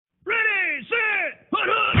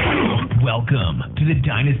Welcome to the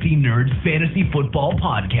Dynasty Nerds Fantasy Football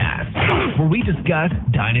Podcast, where we discuss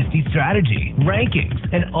dynasty strategy, rankings,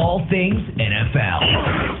 and all things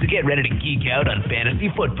NFL. So get ready to geek out on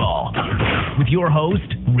fantasy football with your host,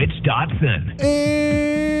 Rich Dotson.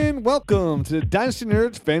 And welcome to the Dynasty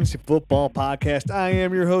Nerds Fantasy Football Podcast. I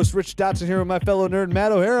am your host, Rich Dotson, here with my fellow nerd,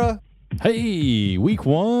 Matt O'Hara. Hey, week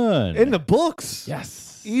one. In the books.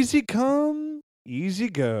 Yes. Easy come, easy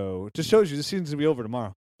go. Just shows you this season's going to be over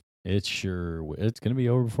tomorrow. It's going to be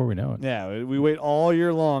over before we know it. Yeah, we wait all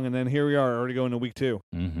year long, and then here we are already going to week two.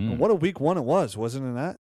 Mm-hmm. And what a week one it was, wasn't it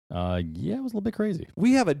that? Yeah, it was a little bit crazy.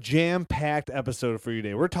 We have a jam-packed episode for you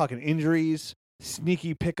today. We're talking injuries,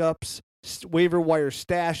 sneaky pickups, waiver wire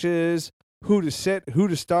stashes, who to sit, who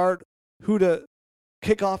to start, who to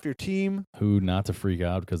kick off your team. Who not to freak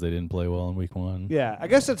out because they didn't play well in week one. Yeah, I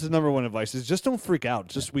guess that's the number one advice is just don't freak out.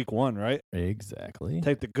 It's just week one, right? Exactly.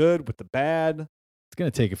 Take the good with the bad. It's going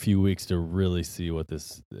to take a few weeks to really see what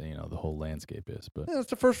this, the whole landscape is. But yeah, it's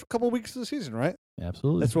the first couple of weeks of the season, right?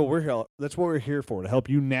 Absolutely. That's what we're here for, to help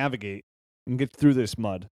you navigate and get through this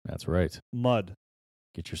mud. That's right. Mud.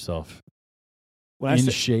 Get yourself in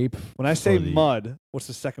shape. When I say mud, what's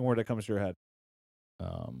the second word that comes to your head?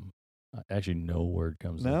 Actually, no word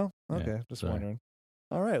comes. No? In. Okay, Yeah, just sorry. wondering.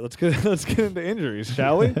 All right, let's get into injuries,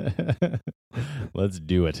 shall we? Let's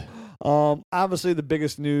do it. Obviously, the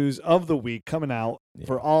biggest news of the week coming out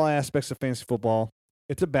for all aspects of fantasy football.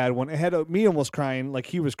 It's a bad one. It had me almost crying like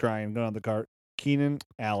he was crying going on the cart. Keenan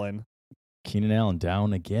Allen. Keenan Allen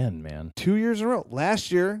down again, man. 2 years in a row.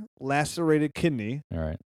 Last year, lacerated kidney. All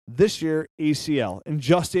right. This year, ACL. And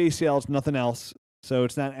just ACL, it's nothing else. So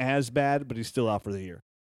it's not as bad, but he's still out for the year.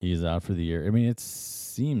 He's out for the year. I mean, it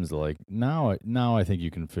seems like now I think you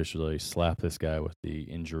can officially slap this guy with the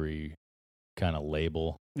injury kind of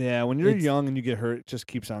label. Yeah, when you're young and you get hurt, it just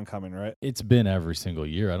keeps on coming, right? It's been every single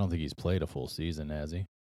year. I don't think he's played a full season, has he?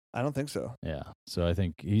 I don't think so. Yeah. So I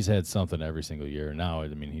think he's had something every single year. Now, I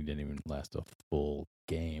mean, he didn't even last a full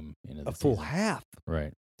game into the full season. half.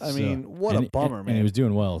 Right. I mean, what a bummer, man. And he was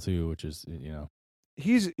doing well, too, which is,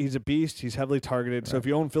 He's a beast. He's heavily targeted. Right. So if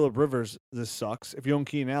you own Phillip Rivers, this sucks. If you own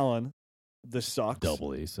Keenan Allen, this sucks.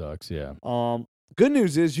 Doubly sucks, yeah. Good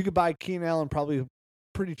news is you could buy Keenan Allen probably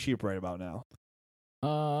pretty cheap right about now.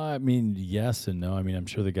 I mean, yes and no. I mean, I'm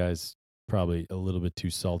sure the guy's probably a little bit too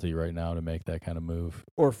salty right now to make that kind of move.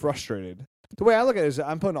 Or frustrated. The way I look at it is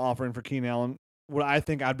I'm putting an offer in for Keenan Allen, what I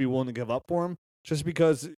think I'd be willing to give up for him, just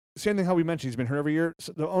because, same thing how we mentioned, he's been hurt every year.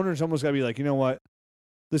 So the owner's almost got to be like, you know what?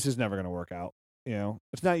 This is never going to work out.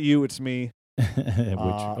 It's not you, it's me. Which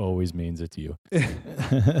always means it's you.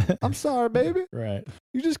 I'm sorry, baby. Right.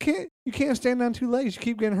 You can't stand on two legs. You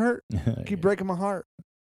keep getting hurt. Keep breaking my heart.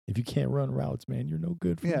 If you can't run routes, man, you're no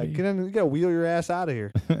good for me. Get in. You got to wheel your ass out of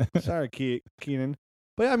here. Sorry, Keenan.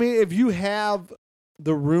 But, I mean, if you have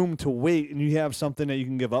the room to wait and you have something that you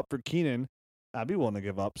can give up for Keenan, I'd be willing to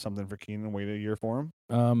give up something for Keenan and wait a year for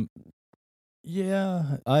him.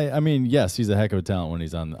 Yeah. I mean, yes, he's a heck of a talent when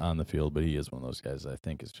he's on the field, but he is one of those guys I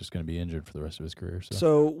think is just going to be injured for the rest of his career.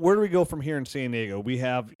 So where do we go from here in San Diego? We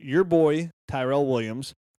have your boy, Tyrell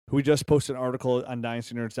Williams, who we just posted an article on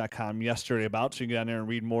dynastynerds.com yesterday about, so you can get on there and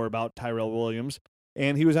read more about Tyrell Williams.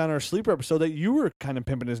 And he was on our sleeper episode that you were kind of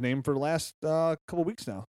pimping his name for the last couple weeks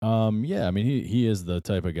now. Yeah, I mean, he is the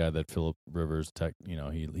type of guy that Phillip Rivers,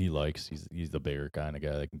 he likes. He's the bigger kind of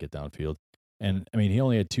guy that can get downfield. And, I mean, he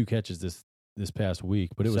only had 2 catches this past week,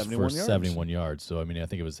 but it was for 71 yards. So, I mean, I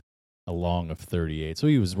think it was a long of 38. So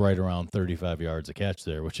he was right around 35 yards a catch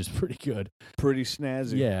there, which is pretty good. Pretty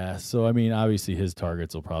snazzy. Yeah. So, I mean, obviously his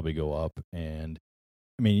targets will probably go up. And,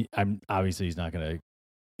 I mean, obviously he's not going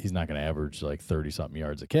to average like 30-something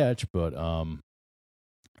yards a catch, but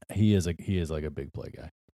he is like a big play guy.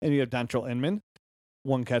 And you have Dontrell Inman.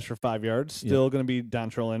 1 catch for 5 yards. Still going to be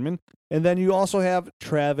Dontrell Inman. And then you also have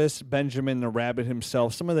Travis Benjamin, the Rabbit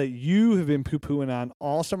himself, someone that you have been poo-pooing on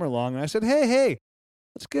all summer long. And I said, hey,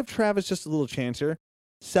 let's give Travis just a little chance here.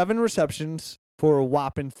 7 receptions for a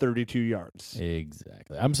whopping 32 yards.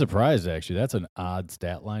 Exactly. I'm surprised, actually. That's an odd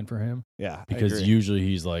stat line for him. Yeah, because usually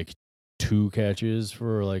he's like 2 catches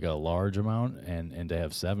for like a large amount, and to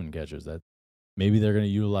have 7 catches, that maybe they're going to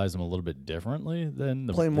utilize him a little bit differently than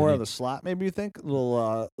play more of the slot. Maybe you think a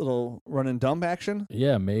little run and dump action.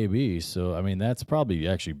 Yeah, maybe. So I mean, that's probably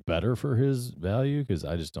actually better for his value because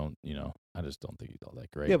I just don't think he's all that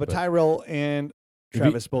great. Yeah, but Tyrell and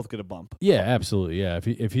Travis both get a bump. Yeah, absolutely. Yeah,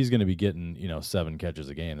 if he's going to be getting 7 catches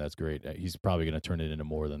a game, that's great. He's probably going to turn it into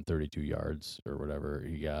more than 32 yards or whatever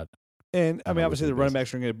he got. And I mean, obviously the running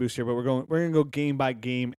backs are going to get a boost here, but we're going to go game by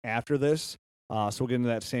game after this. So we'll get into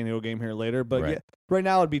that San Diego game here later. But Right. yeah, right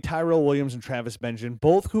now it'd be Tyrell Williams and Travis Benjamin,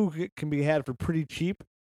 both who can be had for pretty cheap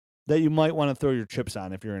that you might want to throw your chips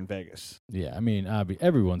on if you're in Vegas. Yeah, I mean,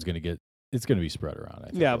 everyone's going to get. It's going to be spread around. I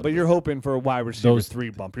think, Yeah, but you're hoping for a wide receiver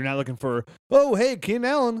 3 bump. You're not looking for, oh, hey, Keenan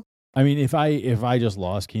Allen. I mean, if I just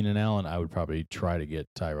lost Keenan Allen, I would probably try to get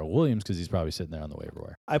Tyrell Williams because he's probably sitting there on the waiver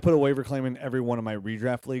wire. I put a waiver claim in every one of my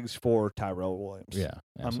redraft leagues for Tyrell Williams. Yeah,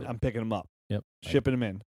 I'm picking him up. Yep, shipping him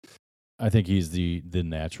in. I think he's the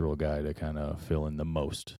natural guy to kind of fill in the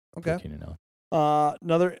most. Okay. Keenan Allen.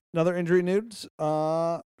 Another injury news.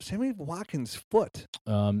 Sammy Watkins' foot.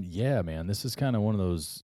 Yeah, man, this is kind of one of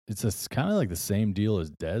those. It's kind of like the same deal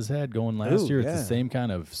as Dez had going last year. It's the same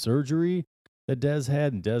kind of surgery that Dez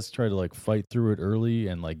had, and Dez tried to like fight through it early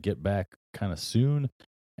and like get back kind of soon,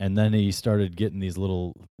 and then he started getting these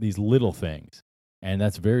little things, and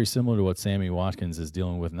that's very similar to what Sammy Watkins is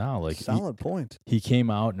dealing with now. Like solid point. He came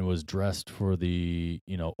out and was dressed for the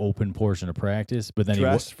open portion of practice, but then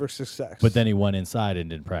dressed for success. But then he went inside and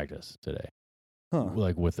didn't practice today. Huh.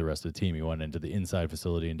 Like with the rest of the team, he went into the inside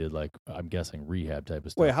facility and did like, I'm guessing, rehab type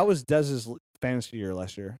of stuff. Wait, how was Dez's fantasy year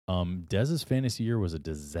last year? Dez's fantasy year was a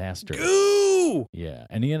disaster. Goo! Yeah,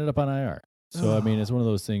 and he ended up on IR. So I mean, it's one of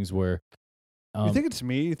those things where. You think it's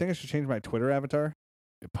me? You think I should change my Twitter avatar?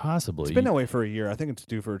 Possibly. It's been that way for a year. I think it's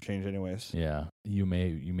due for a change, anyways. Yeah, you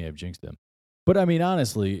may have jinxed him, but I mean,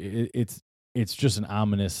 honestly, it's just an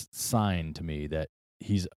ominous sign to me that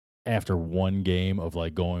he's. After one game of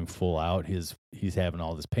like going full out, he's having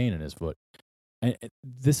all this pain in his foot. And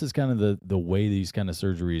this is kind of the way these kind of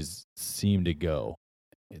surgeries seem to go.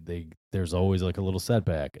 There's always like a little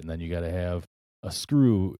setback, and then you got to have a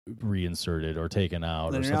screw reinserted or taken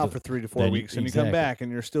out. And then or you're out for 3 to 4 weeks, and you come back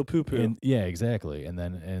and you're still poo-poo. Yeah, exactly. And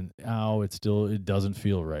then it doesn't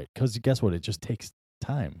feel right, because guess what? It just takes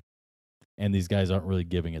time, and these guys aren't really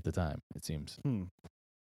giving it the time, it seems.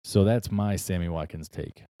 So that's my Sammy Watkins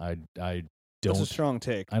take. I don't. That's a strong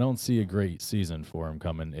take. I don't see a great season for him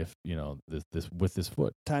coming if this with this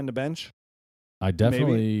foot. Time to bench. I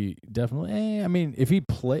definitely. I mean, if he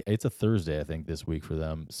play, it's a Thursday, I think, this week for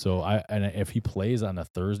them. So if he plays on a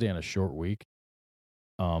Thursday on a short week,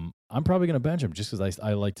 I'm probably going to bench him just because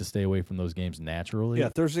I like to stay away from those games naturally. Yeah,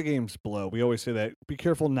 Thursday games blow. We always say that. Be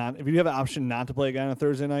careful if you have an option not to play a guy on a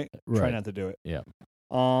Thursday night, try not to do it. Yeah.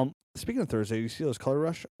 Speaking of Thursday, you see those Color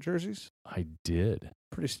Rush jerseys? I did.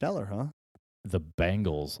 Pretty stellar, huh? The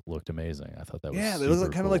Bengals looked amazing. I thought that was they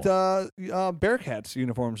look kind of like the Bearcats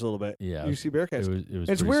uniforms a little bit. Yeah. You see Bearcats. It was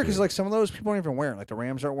it's weird because sweet. like some of those people aren't even wearing. Like the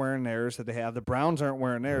Rams aren't wearing theirs that they have. The Browns aren't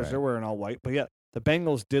wearing theirs. Right. They're wearing all white. But yeah, the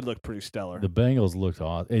Bengals did look pretty stellar. The Bengals looked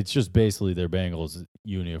awesome. It's just basically their Bengals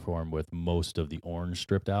uniform with most of the orange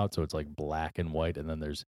stripped out. So it's like black and white, and then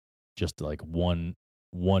there's just like one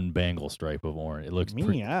Bengal stripe of orange. It looks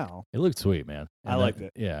meow. It looked sweet, man. I liked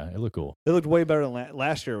it. Yeah, it looked cool. It looked way better than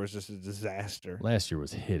last year. Was just a disaster. Last year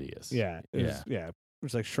was hideous. Yeah, it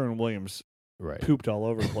was like Sherwin Williams pooped all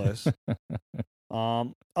over the place.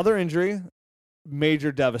 Other injury,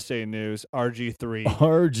 major devastating news.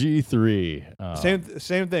 RG3.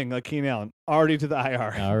 Same thing. Like Keenan Allen, already to the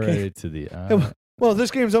IR. Already to the. Well,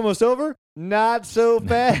 this game's almost over. Not so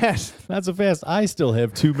fast. Not so fast. I still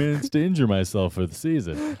have 2 minutes to injure myself for the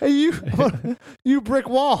season. Hey, you brick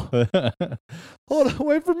wall. Hold on,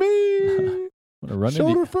 wait for me.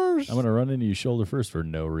 Shoulder first. I'm gonna run into you shoulder first for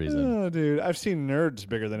no reason. Oh, dude, I've seen nerds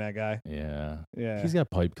bigger than that guy. Yeah. He's got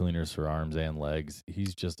pipe cleaners for arms and legs.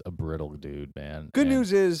 He's just a brittle dude, man. Good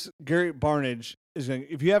news is Gary Barnage is going.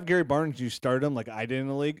 If you have Gary Barnage, you start him like I did in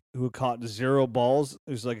the league, who caught 0 balls.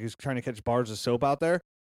 It was like he's trying to catch bars of soap out there.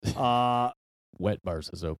 Wet bars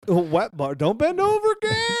of soap. Wet bar. Don't bend over,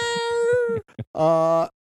 Gary.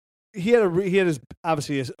 He had his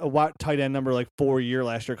obviously a tight end number like 4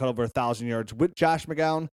 last year, caught over 1,000 yards with Josh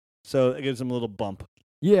McGowan, so it gives him a little bump.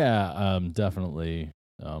 Yeah, definitely.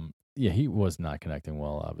 He was not connecting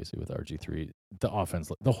well, obviously, with RG3.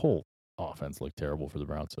 The whole offense looked terrible for the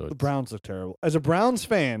Browns. So the Browns look terrible. As a Browns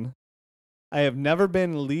fan, I have never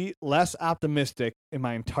been less optimistic in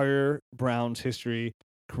my entire Browns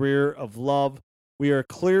career of love. We are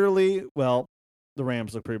clearly, well, the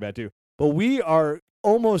Rams look pretty bad too, but we are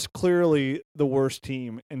almost clearly the worst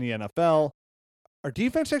team in the NFL. Our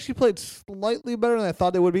defense actually played slightly better than I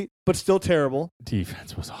thought they would be, but still terrible.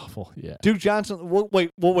 Defense was awful. Yeah. Duke Johnson. We'll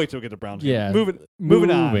wait till we get the Browns. Yeah.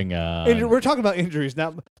 Moving on. We're talking about injuries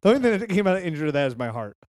now. The only thing that came out of injury to that is my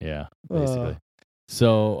heart. Yeah, basically.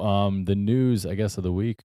 So the news, I guess, of the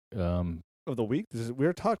week. Of the week? We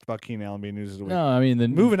already talked about Keenan Allen being news of the week. No, I mean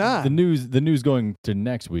moving on. The news going to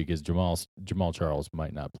next week is Jamal Charles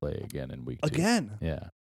might not play again in week 2. Again? Yeah.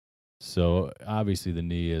 So obviously the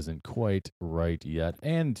knee isn't quite right yet.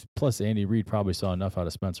 And plus Andy Reid probably saw enough out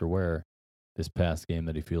of Spencer Ware this past game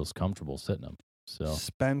that he feels comfortable sitting him. So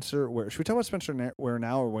Spencer Ware. Should we talk about Spencer Ware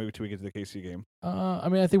now or wait till we get to the KC game? I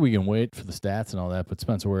mean, I think we can wait for the stats and all that, but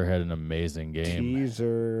Spencer Ware had an amazing game.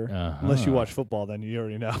 Teaser. Unless you watch football, then you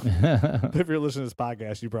already know. If you're listening to this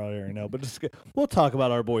podcast, you probably already know. But we'll talk about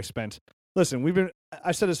our boy Spence. Listen,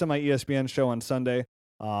 I said this on my ESPN show on Sunday.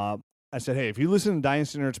 I said, hey, if you listen to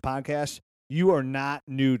Dynasty Nerds Podcast, you are not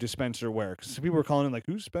new to Spencer Ware. Because people were calling him like,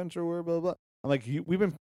 who's Spencer Ware, blah, blah. I'm like, we've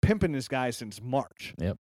been pimping this guy since March.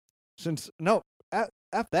 Yep.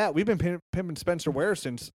 After that, we've been pimping Spencer Ware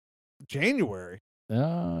since January.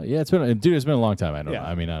 Yeah, it's been a long time. I don't know.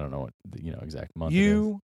 I mean, I don't know what exact month.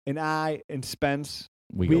 You and I and Spence,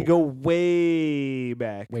 we go way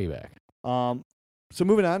back. Way back. So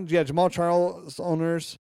moving on, Jamal Charles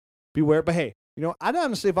owners, beware. But hey, I'd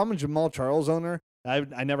honestly, if I'm a Jamal Charles owner,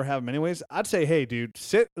 I never have him anyways. I'd say, hey, dude,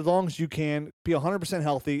 sit as long as you can, be 100%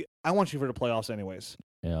 healthy. I want you for the playoffs anyways.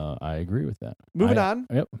 Yeah, I agree with that. Moving on.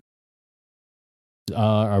 Yep.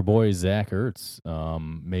 Our boy Zach Ertz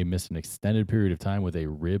may miss an extended period of time with a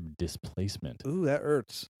rib displacement. Ooh, that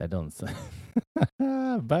hurts. That doesn't sound...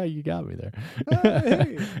 But you got me there.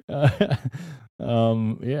 Hey.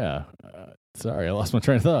 Yeah. Sorry, I lost my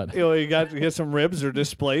train of thought. You get some ribs are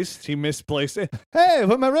displaced. He misplaced it. Hey,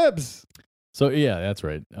 what my ribs? So yeah, that's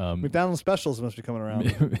right. McDonald's specials must be coming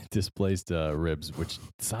around. Displaced ribs, which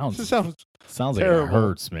sounds like it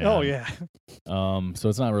hurts, man. Oh yeah. So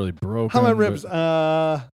it's not really broken. How my ribs?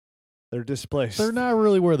 They're displaced. They're not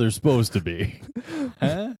really where they're supposed to be.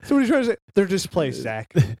 Huh? So what are you trying to say? They're displaced,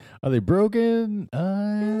 Zach. Are they broken?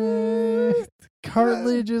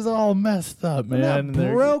 Cartilage is all messed up, man. They're not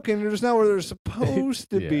broken. They're just not where they're supposed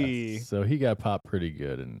to be. So he got popped pretty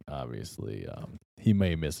good, and obviously he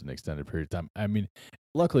may miss an extended period of time. I mean,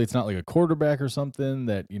 luckily it's not like a quarterback or something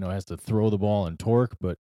that has to throw the ball and torque,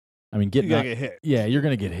 but I mean, you gotta get hit. Yeah, you're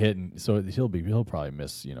gonna get hit, and so he'll probably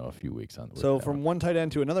miss a few weeks on. So from one tight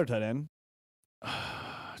end to another tight end,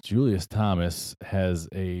 Julius Thomas has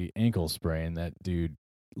a ankle sprain. That dude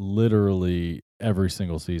literally every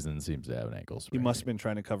single season seems to have an ankle sprain. He must have been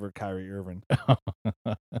trying to cover Kyrie Irving.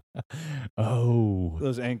 Oh,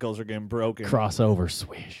 those ankles are getting broken. Crossover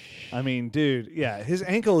swish. I mean, dude, yeah, his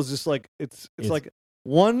ankle is just like it's like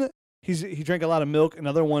one. He drank a lot of milk.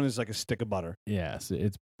 Another one is like a stick of butter. Yes,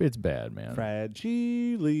 it's bad, man.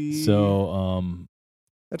 Fragile. So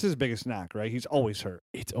that's his biggest knock, right? He's always hurt.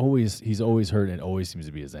 He's always hurt, and it always seems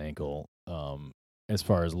to be his ankle. As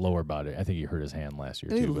far as lower body, I think he hurt his hand last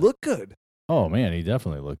year and too. He looked good. Oh man, he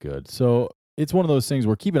definitely looked good. So it's one of those things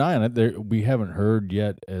where keep an eye on it. We haven't heard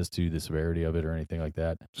yet as to the severity of it or anything like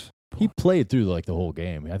that. He played through the whole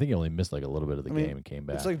game. I think he only missed like a little bit of the game and came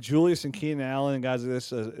back. It's like Julius and Keenan Allen and guys like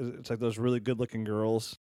this. It's like those really good-looking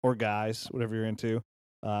girls or guys, whatever you're into,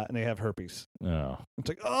 and they have herpes. Oh. It's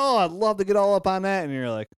like, oh, I'd love to get all up on that, and you're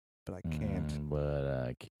like, but I can't. But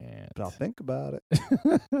I can't. But I'll think about it.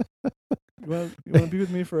 You want to be with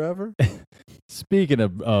me forever? Speaking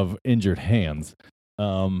of injured hands,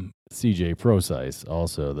 CJ Procise,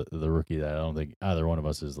 also the rookie that I don't think either one of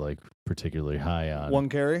us is like particularly high on. One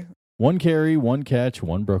carry, one catch,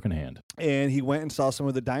 one broken hand. And he went and saw some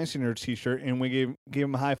of the Dynasty Nerds t-shirt, and we gave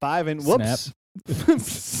him a high five, and whoops.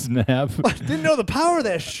 Snap. I didn't know the power of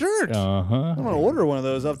that shirt. Uh-huh. I'm going to order one of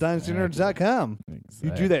those off DynastyNerds.com. Exactly.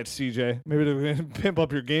 You do that, CJ. Maybe to pimp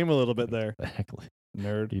up your game a little bit there. Exactly.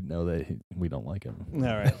 Nerd. You'd know that we don't like him. All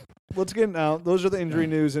right. Let's get now. Those are the injury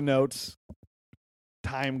news and notes.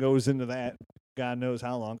 Time goes into that. God knows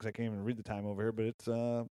how long, because I can't even read the time over here, but it's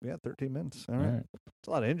 13 minutes. All right. It's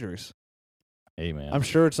a lot of injuries. Hey, man. I'm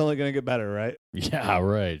sure it's only going to get better, right? Yeah,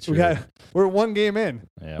 right. Sure. We're one game in.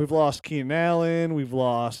 Yep. We've lost Keenan Allen. We've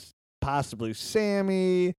lost possibly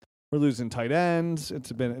Sammy. We're losing tight ends. It's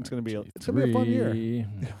going to be a fun year.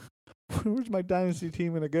 Where's my dynasty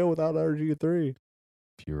team going to go without RG3?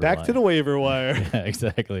 Back to the waiver wire. Yeah,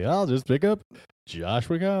 exactly. I'll just pick up Josh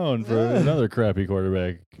McCown for another crappy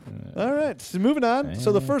quarterback. All right. So moving on.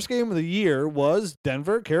 So the first game of the year was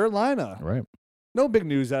Denver, Carolina. Right. No big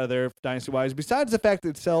news out of there dynasty-wise, besides the fact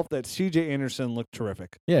itself that C.J. Anderson looked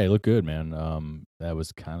terrific. Yeah, he looked good, man. That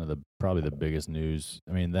was kind of probably the biggest news.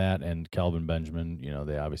 I mean, that and Kelvin Benjamin,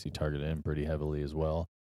 they obviously targeted him pretty heavily as well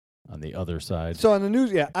on the other side. So on the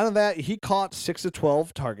news, out of that, he caught 6 of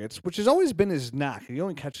 12 targets, which has always been his knock. He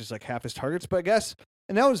only catches like half his targets, but I guess,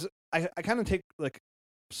 and that was, I kind of take like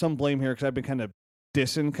some blame here because I've been kind of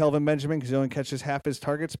dissing Kelvin Benjamin because he only catches half his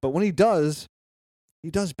targets, but when he does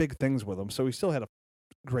big things with them. So he still had a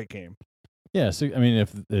great game. Yeah. So, I mean,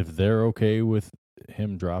 if they're okay with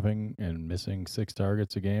him dropping and missing 6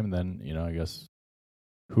 targets a game, then, I guess,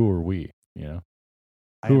 who are we, Who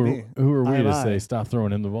are we to say stop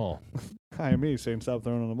throwing him the ball? Hi, me saying stop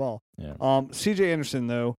throwing him the ball. Yeah. C.J. Anderson,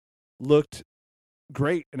 though, looked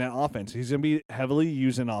great in that offense. He's going to be heavily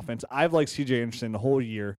used in offense. I've liked C.J. Anderson the whole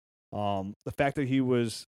year. The fact that he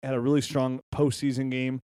had a really strong postseason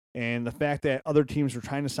game, and the fact that other teams were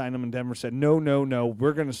trying to sign him, and Denver said, no,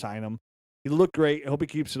 we're going to sign him. He looked great. I hope he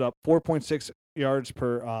keeps it up. 4.6 yards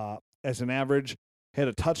per as an average. Had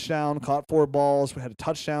a touchdown, caught 4 balls, had a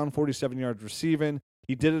touchdown, 47 yards receiving.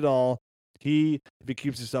 He did it all. If he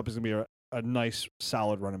keeps this up, he's going to be a nice,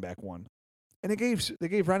 solid running back one. And they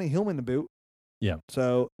gave Ronnie Hillman the boot. Yeah.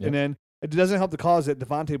 So, And then it doesn't help the cause that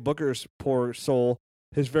Devontae Booker's poor soul,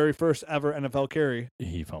 his very first ever NFL carry.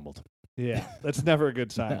 He fumbled. Yeah, that's never a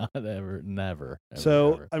good sign. Never.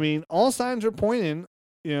 So, ever. I mean, all signs are pointing,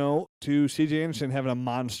 to C.J. Anderson having a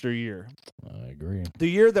monster year. I agree. The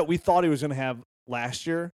year that we thought he was going to have last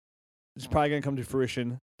year is probably going to come to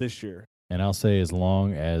fruition this year. And I'll say as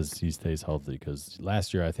long as he stays healthy, because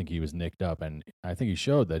last year I think he was nicked up, and I think he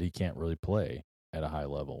showed that he can't really play at a high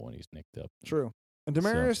level when he's nicked up. True. And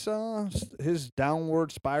Demaryius, his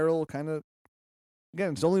downward spiral kind of,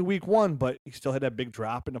 again, it's only week 1, but he still had that big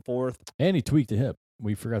drop in the 4th. And he tweaked a hip.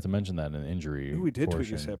 We forgot to mention that in the injury. Ooh, he did portion.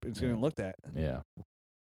 tweak his hip. It's getting looked at. Yeah.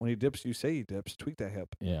 When he dips, you say he dips. Tweak that hip.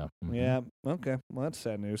 Yeah. Mm-hmm. Yeah. Okay. Well, that's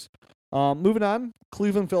sad news. Moving on,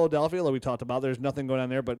 Cleveland, Philadelphia, like we talked about. There's nothing going on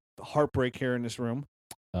there but heartbreak here in this room.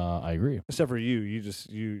 I agree. Except for you.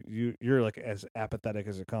 You're like as apathetic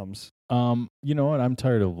as it comes. You know what? I'm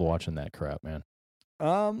tired of watching that crap, man.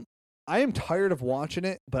 I am tired of watching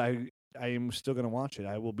it, but I am still going to watch it.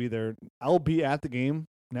 I will be there. I'll be at the game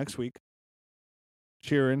next week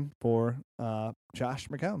cheering for Josh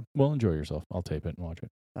McCown. Well, enjoy yourself. I'll tape it and watch it.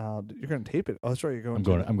 You're going to tape it. Oh, that's right. I'm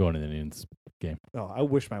going to the Indians game. Oh, I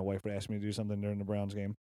wish my wife would ask me to do something during the Browns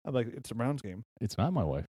game. I'm like, it's a Browns game. It's not my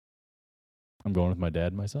wife. I'm going with my dad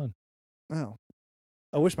and my son. Oh.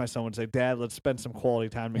 I wish my son would say, Dad, let's spend some quality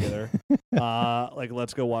time together.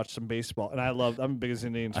 Let's go watch some baseball. And I'm the biggest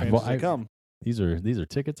Indians fan as they come. These are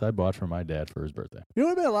tickets I bought for my dad for his birthday. You know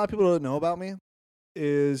what a lot of people don't know about me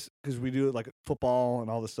is, because we do like football and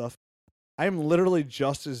all this stuff, I am literally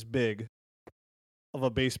just as big of a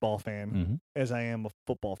baseball fan as I am a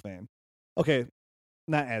football fan. Okay,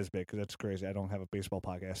 not as big, because that's crazy. I don't have a baseball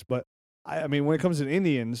podcast. But, I mean, when it comes to the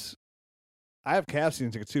Indians, I have Cavs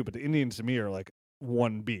season tickets too, but the Indians to me are like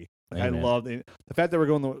 1B. Like, I love the fact that we're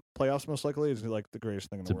going to the playoffs most likely is like the greatest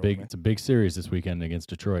thing in the world. It's a big series this weekend against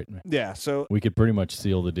Detroit. Yeah, so we could pretty much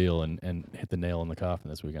seal the deal and hit the nail in the coffin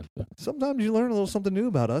this weekend. Sometimes you learn a little something new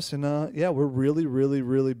about us, and we're really, really,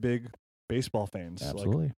 really big baseball fans.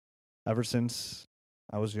 Absolutely. Like, ever since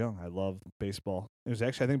I was young, I loved baseball. It was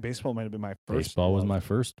actually, I think baseball might have been my first. Baseball was my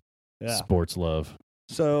first sports love.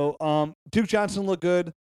 So Duke Johnson looked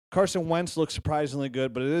good. Carson Wentz looks surprisingly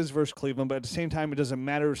good, but it is versus Cleveland. But at the same time, it doesn't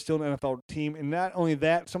matter. It's still an NFL team. And not only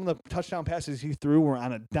that, some of the touchdown passes he threw were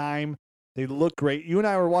on a dime. They look great. You and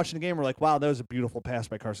I were watching the game. We're like, wow, that was a beautiful pass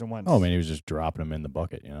by Carson Wentz. Oh, man, he was just dropping them in the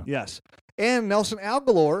bucket, Yes. And Nelson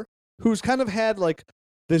Aguilar, who's kind of had like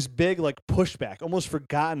this big like pushback, almost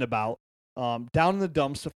forgotten about, down in the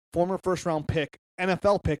dumps, a former first-round pick,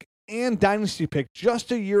 NFL pick, and Dynasty pick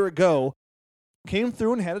just a year ago, came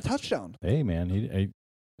through and had a touchdown. Hey, man,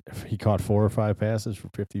 he caught 4 or 5 passes for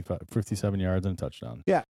 57 yards and a touchdown.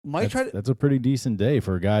 Yeah. That's a pretty decent day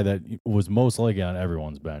for a guy that was most likely on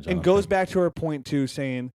everyone's bench. And goes back to our point, too,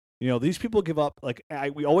 saying, these people give up. Like,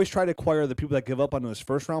 we always try to acquire the people that give up on those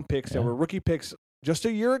first-round picks that were rookie picks just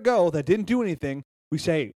a year ago that didn't do anything. We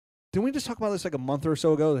say, didn't we just talk about this like a month or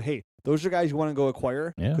so ago? Hey, those are guys you want to go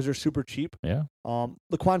acquire because they're super cheap. Yeah.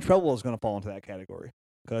 Laquan Treadwell is going to fall into that category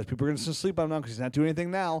because people are going to sleep on him now because he's not doing anything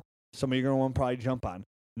now. Somebody you're going to want to probably jump on.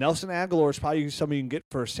 Nelson Aguilar is probably somebody you can get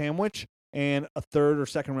for a sandwich and a 3rd or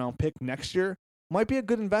 2nd round pick next year. Might be a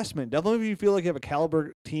good investment. Definitely if you feel like you have a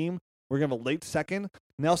caliber team, we're going to have a late second.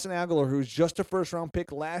 Nelson Aguilar, who's just a 1st round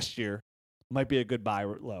pick last year, might be a good buy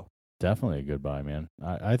low. Definitely a good buy, man.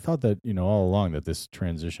 I thought that, all along that this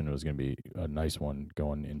transition was going to be a nice one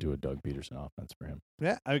going into a Doug Peterson offense for him.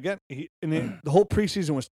 Yeah, again, the whole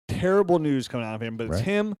preseason was terrible news coming out of him, but it's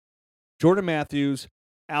him, Jordan Matthews,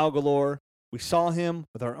 Aguilar. We saw him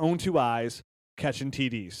with our own 2 eyes catching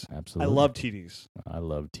TDs. Absolutely. I love TDs. I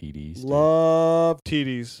love TDs. Love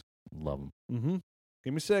TDs. Love them. Mm-hmm.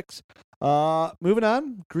 Give me 6. Moving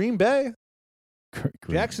on, Green Bay.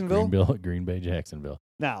 Jacksonville. Green Bay, Jacksonville.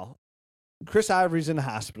 Now, Chris Ivory's in the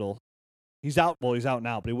hospital. He's out. Well, he's out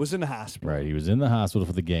now, but he was in the hospital. Right. He was in the hospital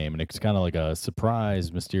for the game, and it's kind of like a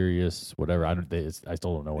surprise, mysterious, whatever. I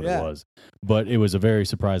still don't know what it was, but it was a very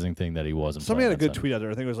surprising thing that he wasn't. Somebody had a good tweet out there.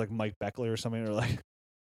 I think it was like Mike Beckley or something. Or like,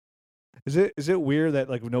 is it weird that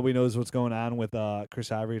like nobody knows what's going on with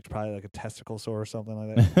Chris Ivory? It's probably like a testicle sore or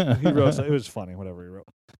something like that. He wrote. It was funny, whatever he wrote.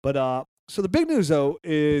 But so the big news though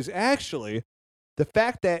is actually the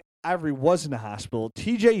fact that Ivory was in the hospital.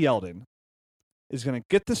 TJ Yeldon is going to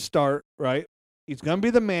get the start, right? He's going to be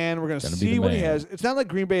the man. We're going to see what he has. It's not like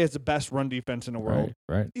Green Bay has the best run defense in the world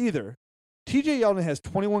right. either. TJ Yeldon has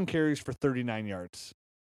 21 carries for 39 yards.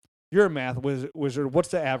 You're a math wizard. What's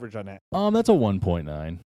the average on that? That's a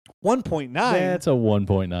 1.9. 1.9? That's a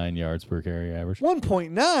 1.9 yards per carry average.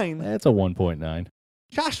 1.9? That's a 1.9.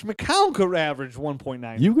 Josh McCown could average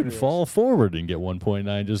 1.9. You could fall forward and get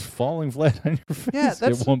 1.9, just falling flat on your face. Yeah,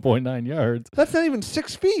 that's 1.9 yards. That's not even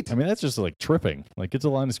 6 feet. I mean, that's just like tripping. Like, it's a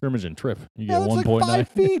line of scrimmage and trip. You get 1.9. Like 5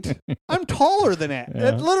 feet. I'm taller than that.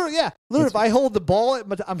 Yeah. Literally, if I hold the ball,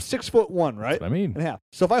 I'm 6'1", right? That's what I mean. Yeah.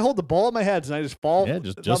 So if I hold the ball in my head and I just fall,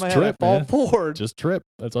 just my trip, head, I fall forward. Just trip.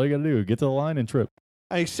 That's all you got to do. Get to the line and trip.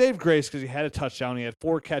 He saved grace because he had a touchdown. He had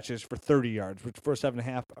 4 catches for 30 yards, which for a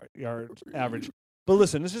 7.5 yards average. But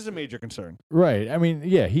listen, this is a major concern. Right. I mean,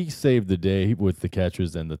 yeah, he saved the day with the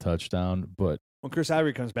catches and the touchdown, but when Chris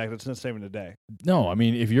Ivory comes back, that's not saving the day. No, I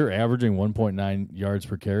mean, if you're averaging 1.9 yards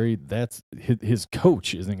per carry, that's his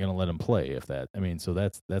coach isn't going to let him play if that. I mean, so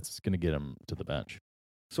that's going to get him to the bench.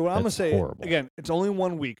 So what I'm going to say, again, it's only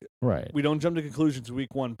 1 week. Right. We don't jump to conclusions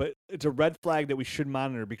week 1, but it's a red flag that we should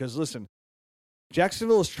monitor because, listen,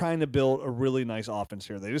 Jacksonville is trying to build a really nice offense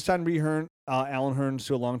here. They just signed Allen Hurns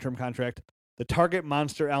to a long-term contract. The target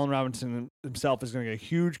monster, Allen Robinson himself, is going to get a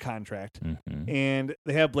huge contract. Mm-hmm. And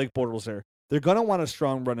they have Blake Bortles there. They're going to want a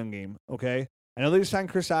strong running game, okay? I know they just signed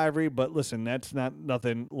Chris Ivory, but listen, that's not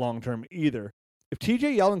nothing long-term either. If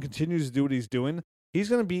TJ Yeldon continues to do what he's doing, he's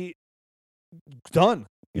going to be done.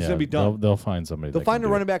 He's going to be done. They'll find somebody. They'll find a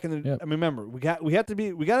running back in the. Yep. I mean, remember, we have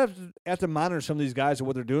to monitor some of these guys and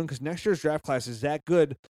what they're doing because next year's draft class is that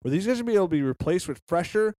good where these guys will be able to be replaced with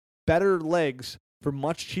fresher, better legs for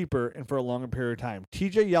much cheaper and for a longer period of time.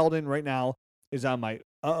 TJ Yeldon right now is on my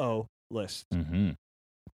list. Mm-hmm.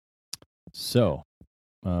 So,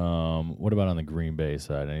 what about on the Green Bay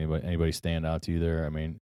side? Anybody stand out to you there? I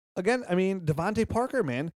mean, Devontae Parker,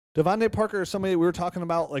 man. Devontae Parker is somebody we were talking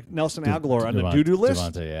about, like Nelson Aguilar on the doo-doo list.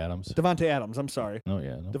 Devontae Adams, I'm sorry. Oh,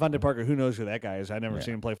 yeah. No. Devontae Parker, who knows who that guy is? I've never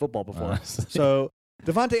seen him play football before. So,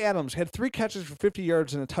 Devontae Adams had 3 catches for 50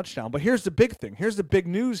 yards and a touchdown. But here's the big thing. Here's the big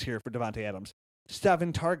news here for Devontae Adams.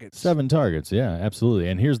 7 targets. 7 targets, yeah, absolutely.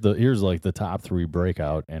 And here's like the top 3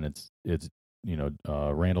 breakout, and it's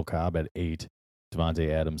Randall Cobb at 8, Devontae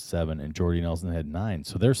Adams 7, and Jordy Nelson had 9.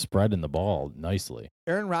 So they're spreading the ball nicely.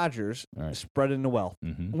 Aaron Rodgers is spreading the wealth.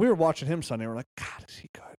 Mm-hmm. We were watching him Sunday. We're like, God, is he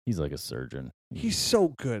good? He's like a surgeon. He's so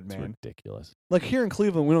good, man. It's ridiculous. Like here in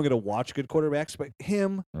Cleveland, we don't get to watch good quarterbacks, but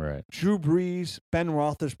him, right? Drew Brees, Ben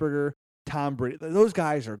Roethlisberger, Tom Brady, those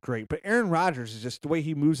guys are great. But Aaron Rodgers is just the way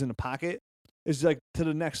he moves in the pocket is like to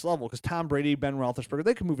the next level because Tom Brady, Ben Roethlisberger,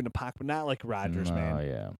 they can move in the pocket, but not like Rodgers, man. Oh,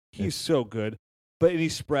 yeah. He's so good. But he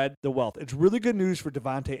spread the wealth. It's really good news for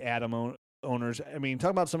Devontae Adams owners. I mean,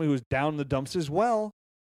 talk about somebody who was down in the dumps as well.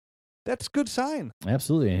 That's a good sign.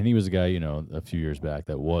 Absolutely. And he was a guy, a few years back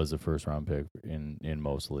that was a first-round pick in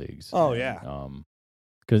most leagues. Oh, yeah.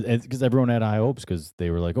 Because everyone had high hopes because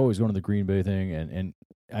they were like, oh, he's going to the Green Bay thing. And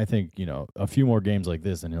I think, a few more games like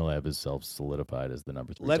this and he'll have himself solidified as the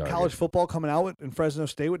number 3 led target. College football coming out in Fresno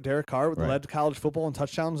State with Derek Carr with led college football and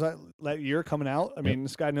touchdowns that year coming out. I mean,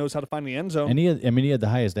 this guy knows how to find the end zone. And he had the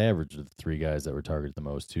highest average of the 3 guys that were targeted the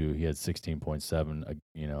most too. He had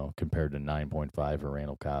 16.7, compared to 9.5 for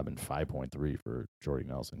Randall Cobb and 5.3 for Jordy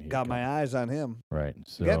Nelson. Got my eyes on him. Right.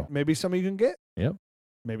 So again, maybe some you can get. Yep.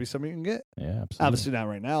 Maybe some you can get. Yeah, absolutely. Obviously not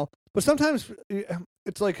right now. But sometimes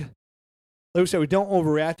it's like we said, we don't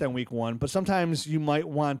overreact on week 1, but sometimes you might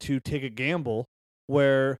want to take a gamble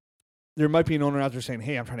where there might be an owner out there saying,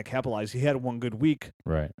 hey, I'm trying to capitalize. He had 1 good week.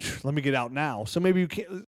 Right. Let me get out now. So maybe you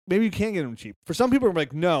can't get him cheap. For some people, are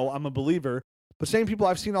like, no, I'm a believer. But same people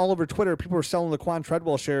I've seen all over Twitter, people are selling Laquan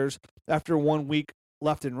Treadwell shares after 1 week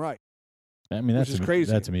left and right. I mean, that's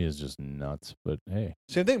crazy. That to me is just nuts. But hey,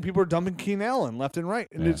 same thing. People are dumping Keenan Allen left and right,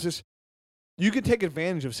 and it's just you can take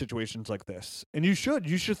advantage of situations like this, and you should.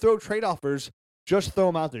 You should throw trade offers. Just throw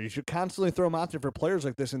them out there. You should constantly throw them out there for players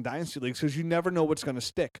like this in dynasty leagues because you never know what's going to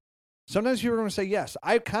stick. Sometimes people are going to say yes.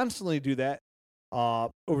 I constantly do that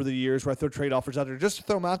over the years where I throw trade offers out there just to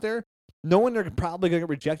throw them out there, knowing they're probably going to get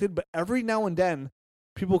rejected. But every now and then,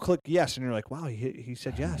 people click yes, and you're like, wow, he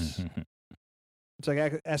said yes. It's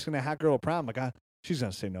like asking a hot girl to prom. Like, she's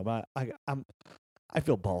gonna say no, but I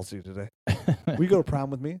feel ballsy today. Will you go to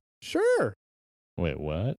prom with me? Sure. Wait,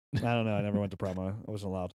 what? I don't know. I never went to prom. I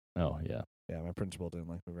wasn't allowed. Oh, yeah. Yeah, my principal didn't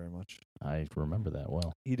like me very much. I remember that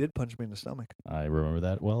well. He did punch me in the stomach. I remember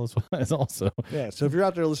that well as also. Yeah, so if you're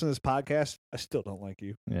out there listening to this podcast, I still don't like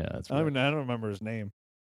you. Yeah, that's right. I don't remember his name.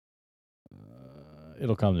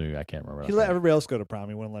 It'll come to me. I can't remember. He let everybody else go to prom.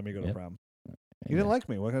 He wouldn't let me go to prom. He didn't like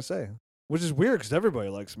me. What can I say? Which is weird because everybody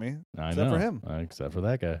likes me. Except for him. Except for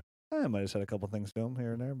that guy. I might have said a couple things to him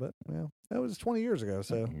here and there, but that was 20 years ago.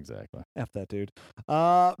 So exactly. F that dude.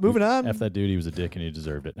 Moving on. F that dude. He was a dick and he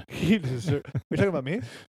deserved it. He deserved. You're talking about me?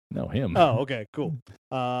 No, him. Oh, okay, cool.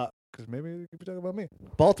 Because maybe you could be talking about me.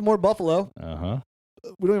 Baltimore, Buffalo.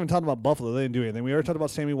 We don't even talk about Buffalo. They didn't do anything. We already talked about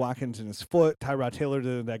Sammy Watkins and his foot. Tyrod Taylor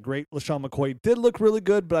did that great. LaShawn McCoy did look really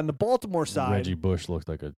good, but on the Baltimore side, Reggie Bush looked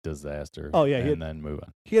like a disaster. Oh yeah, then move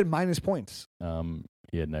on. He had minus points.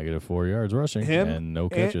 He had -4 yards rushing and no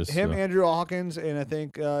catches. Andrew Hawkins, and I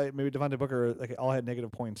think maybe Devontae Booker, all had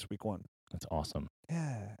negative points week 1. That's awesome.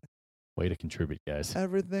 Yeah. Way to contribute, guys.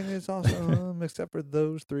 Everything is awesome except for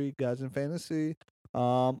those 3 guys in fantasy.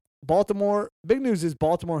 Baltimore, big news is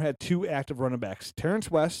Baltimore had 2 active running backs.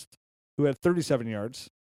 Terrence West, who had 37 yards,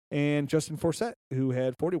 and Justin Forsett, who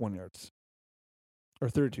had 41 yards. Or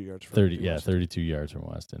 32 yards. 32 yards from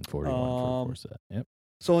West and 41 for Forsett. Yep.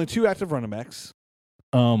 So only 2 active running backs.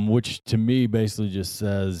 Which to me basically just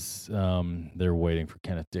says they're waiting for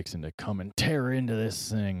Kenneth Dixon to come and tear into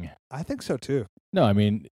this thing. I think so too. No, I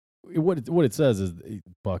mean, what it says is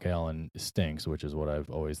Buck Allen stinks, which is what I've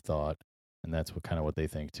always thought, and that's what they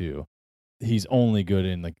think too. He's only good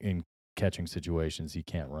in catching situations. He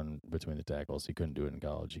can't run between the tackles. He couldn't do it in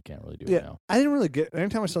college. He can't really do it now. I didn't really get.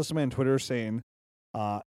 Anytime I saw somebody on Twitter saying,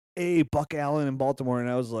 "Hey, Buck Allen in Baltimore," and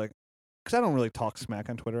I was like, because I don't really talk smack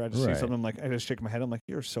on Twitter. I just see something I just shake my head. I'm like,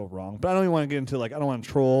 you're so wrong. But I don't even want to get into I don't want to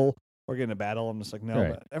troll or get in a battle. I'm just like, no. Right.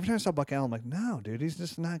 But every time I saw Buck Allen, I'm like, no, dude, he's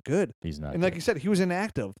just not good. He's not. And like you said, he was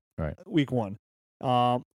inactive week 1.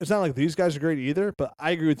 It's not like these guys are great either, but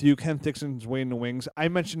I agree with you. Ken Dixon's waiting in the wings. I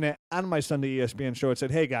mentioned that on my Sunday ESPN show. I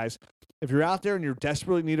said, hey, guys, if you're out there and you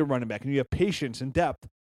desperately need a running back and you have patience and depth,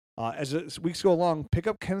 as weeks go along, pick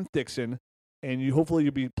up Kenneth Dixon, and hopefully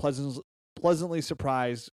you'll be pleasantly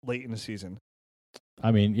surprised late in the season.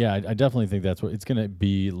 I mean, yeah, I definitely think that's what it's going to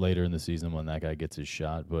be later in the season when that guy gets his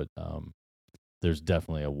shot. But there's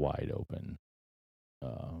definitely a wide open,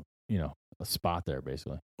 a spot there,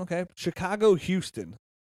 basically. Okay, Chicago, Houston.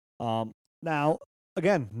 Now,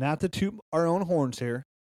 again, not to toot our own horns here,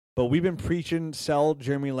 but we've been preaching sell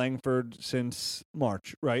Jeremy Langford since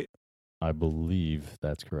March, right? I believe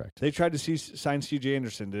that's correct. They tried to sign C.J.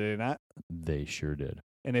 Anderson, did they not? They sure did.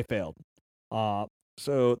 And they failed.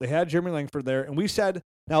 So they had Jeremy Langford there, and we said,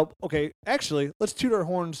 now, okay, actually, let's toot our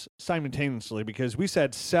horns simultaneously because we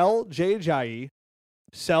said sell Jay Ajayi,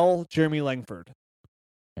 sell Jeremy Langford.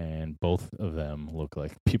 And both of them look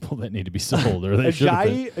like people that need to be sold, or they should have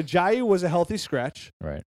been. Ajayi was a healthy stretch.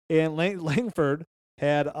 Right. And Langford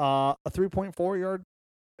had a 3.4 yard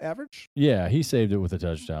average. Yeah, he saved it with a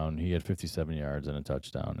touchdown. He had 57 yards and a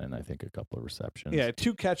touchdown, and I think a couple of receptions. Yeah,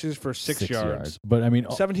 2 catches for 6 yards. But I mean,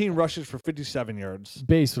 17 rushes for 57 yards.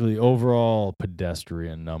 Basically, overall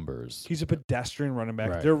pedestrian numbers. He's a pedestrian running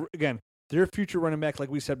back. Right. Their future running back, like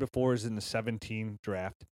we said before, is in the 17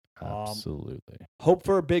 draft. Absolutely. Hope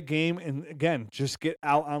for a big game, and again, just get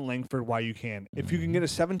out on Langford while you can. If you can get a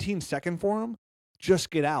 17-second for him, just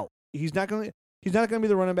get out. He's not going to be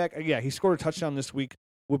the running back. Yeah, he scored a touchdown this week.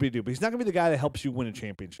 But he's not going to be the guy that helps you win a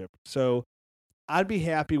championship. So I'd be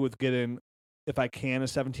happy with getting, if I can, a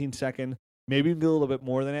 17-second. Maybe you can get a little bit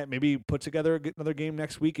more than that. Maybe put together another game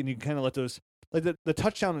next week, and you can kind of let those the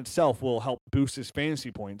touchdown itself will help boost his fantasy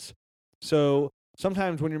points. So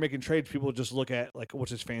sometimes when you're making trades, people just look at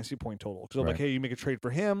what's his fantasy point total. So hey, you make a trade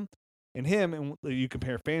for him, and you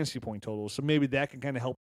compare fantasy point totals. So maybe that can kind of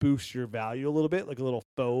help boost your value a little bit, like a little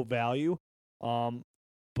faux value.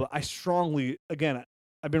 But I strongly, again,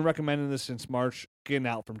 I've been recommending this since March, getting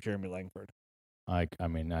out from Jeremy Langford. I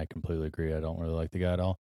mean, I completely agree. I don't really like the guy at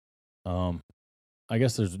all. I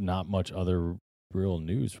guess there's not much other real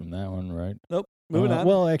news from that one, right? Nope. Moving on.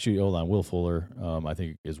 Well, actually, hold on. Will Fuller, I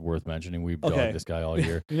think, is worth mentioning. We've dogged this guy all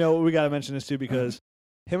year. We got to mention this, too, because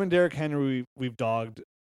him and Derrick Henry, we've dogged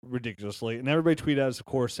ridiculously. And everybody tweeted us, of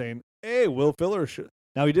course, saying, hey, Will Fuller should.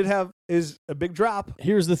 Now, he did have a big drop.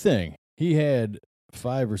 Here's the thing. He had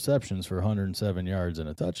 5 receptions for 107 yards and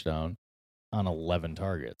a touchdown on 11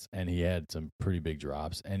 targets, and he had some pretty big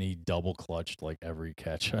drops, and he double clutched every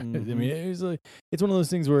catch. Mm-hmm. I mean, it's one of those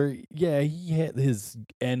things where he had his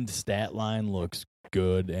end stat line looks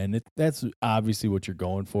good, and that's obviously what you're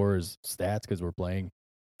going for is stats because we're playing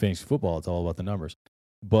fantasy football. It's all about the numbers.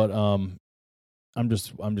 But I'm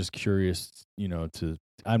just curious,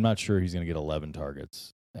 I'm not sure he's going to get 11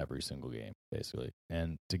 targets every single game, basically,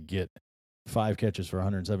 and to get 5 catches for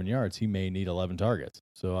 107 yards, he may need 11 targets.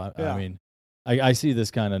 So I mean, I see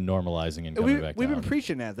this kind of normalizing and coming back. We've been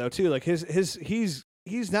preaching that though too. Like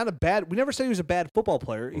he's not a bad. We never said he was a bad football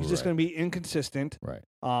player. He's just going to be inconsistent, right?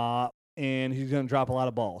 And he's going to drop a lot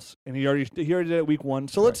of balls. And he already did it week 1.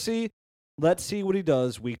 So let's see what he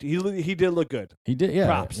does week 2. He did look good. He did. Yeah.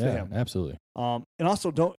 Props to him. Absolutely. And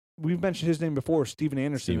also we've mentioned his name before, Steven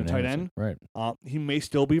Anderson, the tight end. Right. He may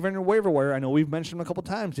still be in your waiver wire. I know we've mentioned him a couple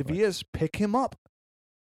times. If he is, pick him up.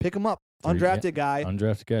 Undrafted guy.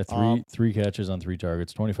 Undrafted guy. Three catches on 3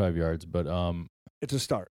 targets, 25 yards. But it's a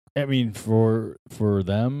start. I mean, for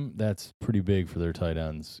them, that's pretty big for their tight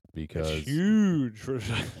ends because it's huge for.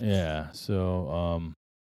 Yeah. So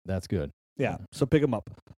that's good. Yeah. So pick him up.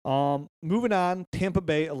 Moving on, Tampa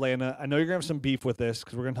Bay, Atlanta. I know you're gonna have some beef with this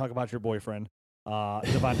because we're gonna talk about your boyfriend,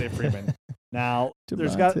 Devontae Freeman. Now,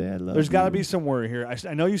 there's got to be some worry here.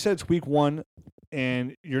 I know you said it's week 1,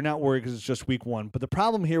 and you're not worried because it's just week 1. But the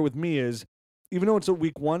problem here with me is, even though it's a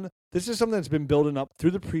week 1, this is something that's been building up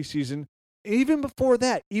through the preseason. Even before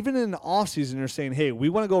that, even in the offseason, they're saying, hey, we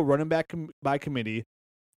want to go running back by committee.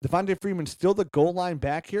 Devontae Freeman's still the goal line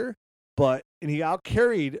back here, and he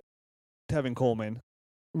out-carried Tevin Coleman.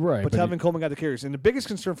 Right. But Tevin Coleman got the carries. And the biggest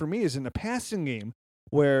concern for me is in the passing game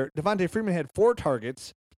where Devontae Freeman had 4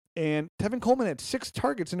 targets and Tevin Coleman had 6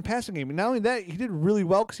 targets in the passing game. And not only that, he did really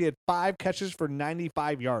well because he had 5 catches for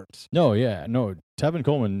 95 yards. Tevin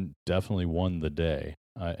Coleman definitely won the day.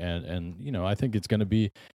 And I think it's going to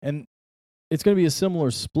be a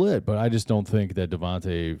similar split, but I just don't think that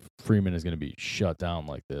Devontae Freeman is going to be shut down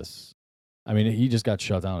like this. I mean, he just got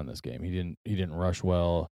shut down in this game. He didn't rush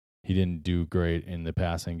well. He didn't do great in the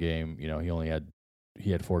passing game.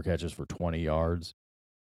 He had 4 catches for 20 yards.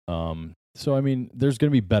 So I mean, there's going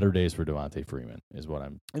to be better days for Devontae Freeman, is what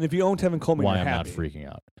I'm. And if you own Tevin Coleman, why I'm not freaking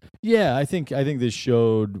out? Yeah, I think this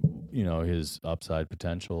showed his upside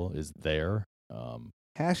potential is there.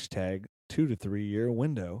 Hashtag 2 to 3 year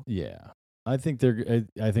window. Yeah. I think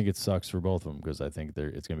it sucks for both of them because I think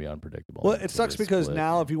it's going to be unpredictable. Well, it sucks because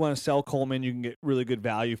now if you want to sell Coleman, you can get really good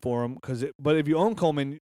value for him. But if you own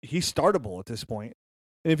Coleman, he's startable at this point.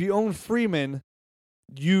 And if you own Freeman,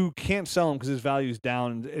 you can't sell him because his value is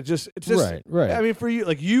down. It's just right. I mean, for you,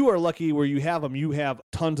 like you are lucky where you have him. You have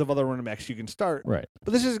tons of other running backs you can start. Right.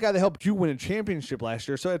 But this is a guy that helped you win a championship last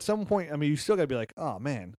year. So at some point, I mean, you still got to be like, oh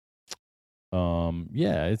man.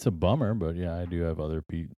 Yeah, it's a bummer, but yeah, I do have other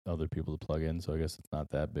people to plug in, so I guess it's not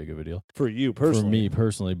that big of a deal for you personally. For me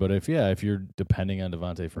personally, but if you're depending on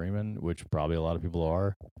Devontae Freeman, which probably a lot of people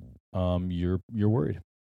are, you're worried.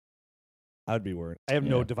 I would be worried. I have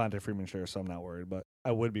no Devontae Freeman share, so I'm not worried, but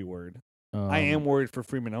I would be worried. I am worried for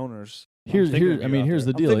Freeman owners. Here's the deal. I'm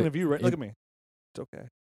thinking of you, right? Look at me. It's okay.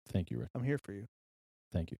 Thank you, Rick. I'm here for you.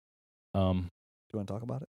 Thank you. Do you want to talk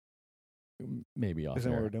about it? Maybe off. Is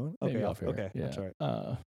that what we're doing? Okay, maybe off. Okay, yeah. That's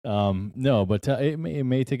all right. No, but it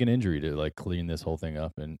may take an injury to like clean this whole thing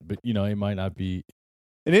up, but it might not be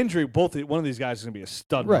an injury. One of these guys is going to be a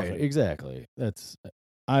stud. Right? Exactly.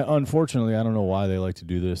 Unfortunately, I don't know why they like to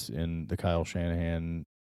do this in the Kyle Shanahan,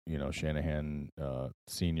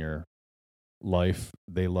 senior life.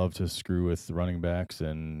 They love to screw with running backs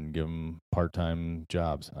and give them part-time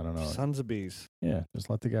jobs. I don't know. Sons of bees. Yeah, just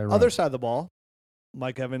let the guy run. Other side of the ball.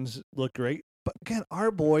 Mike Evans looked great. But again,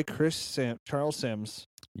 our boy Charles Sims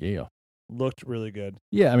looked really good.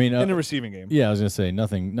 Yeah, I mean in the receiving game. Yeah, I was gonna say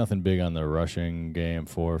nothing big on the rushing game,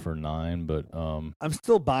 4 for 9, but I'm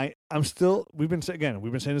still buying. We've been saying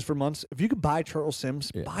this for months. If you could buy Charles Sims,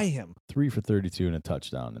 buy him. 3 for 32 and a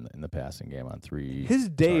touchdown in the passing game on 3. His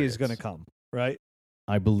day targets. is gonna come, right?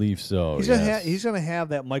 I believe so. He's gonna have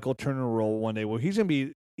that Michael Turner role one day where he's gonna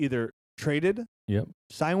be either traded,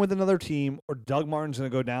 sign with another team, or Doug Martin's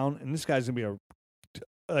going to go down, and this guy's going to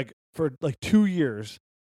be for 2 years,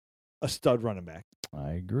 a stud running back.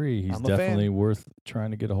 I agree. He's definitely worth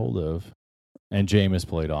trying to get a hold of. And Jameis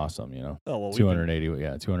played awesome,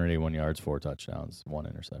 281 yards, 4 touchdowns, 1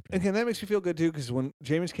 interception. Again, that makes me feel good too because when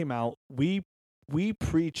Jameis came out, we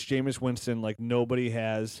preached Jameis Winston like nobody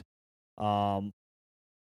has,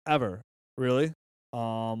 ever really,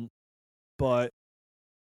 but.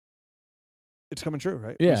 It's coming true,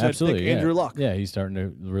 right? Yeah, absolutely. Andrew Luck. Yeah, he's starting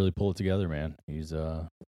to really pull it together, man. He's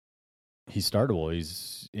startable.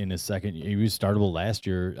 He's in his second. He was startable last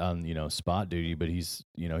year on spot duty, but he's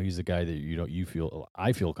a guy that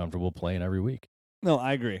I feel comfortable playing every week. No,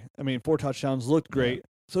 I agree. I mean, 4 touchdowns looked great.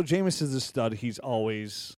 So Jameis is a stud. We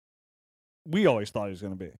always thought he was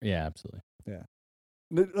going to be. Yeah, absolutely. Yeah.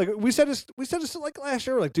 Like we said this like last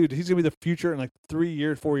year. We're like, dude, he's going to be the future in like 3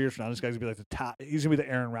 years, 4 years from now. This guy's going to be like the top. He's going to be the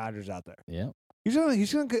Aaron Rodgers out there. Yeah. He's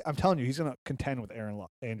going to, I'm telling you, he's going to contend with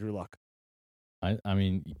Andrew Luck. I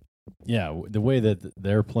mean, yeah, the way that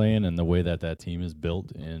they're playing and the way that team is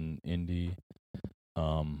built in Indy,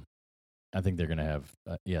 I think they're going to have,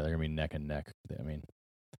 they're going to be neck and neck. I mean,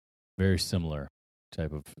 very similar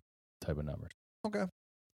type of numbers. Okay.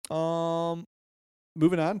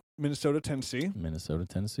 Moving on, Minnesota, Tennessee.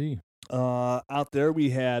 Out there we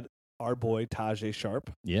had our boy Tajay Sharp.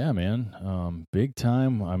 Yeah, man. Big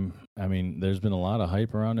time. I mean, there's been a lot of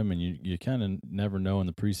hype around him, and you kind of never know in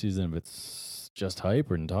the preseason if it's just hype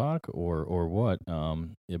and talk or what.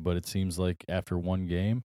 But it seems like after one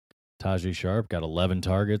game, Tajay Sharp got 11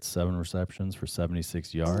 targets, 7 receptions for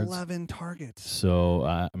 76 yards. 11 targets. So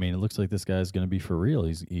I mean, it looks like this guy's going to be for real.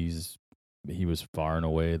 He was far and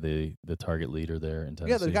away the target leader there in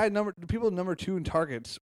Tennessee. Yeah, the people number 2 in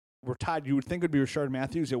targets were tied. You would think it would be Rashard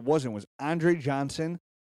Matthews. It wasn't. It was Andre Johnson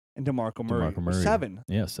and DeMarco Murray. 7.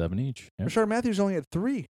 Yeah, 7 each. Yep. Rashard Matthews only had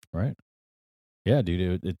 3. Right. Yeah,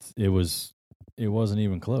 dude. It wasn't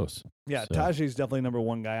even close. Yeah, so. Tajay's definitely number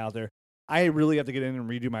 1 guy out there. I really have to get in and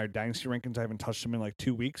redo my Dynasty rankings. I haven't touched them in like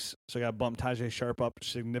 2 weeks, so I got to bump Tajay Sharp up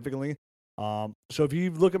significantly. So if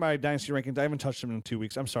you look at my Dynasty rankings, I haven't touched them in 2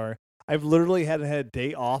 weeks. I'm sorry. I've literally hadn't had a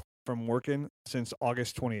day off from working since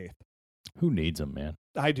August 28th. Who needs them, man?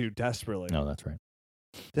 I do, desperately. No, that's right.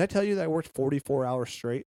 Did I tell you that I worked 44 hours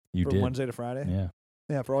straight from Wednesday to Friday? Yeah.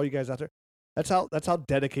 Yeah, for all you guys out there. That's how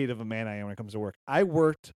dedicated of a man I am when it comes to work. I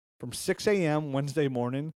worked from 6 a.m. Wednesday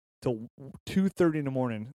morning till 2:30 in the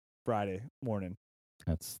morning Friday morning.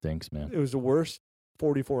 That stinks, man. It was the worst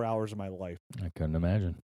 44 hours of my life. I couldn't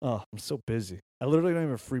imagine. Oh, I'm so busy. I literally don't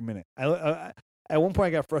even have a free minute. At one point,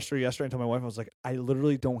 I got frustrated yesterday and told my wife, I was like, I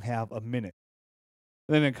literally don't have a minute.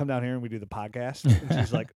 And then I come down here and we do the podcast. And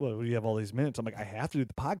she's like, well, do you have all these minutes? I'm like, I have to do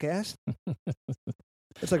the podcast.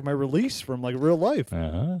 It's like my release from like real life.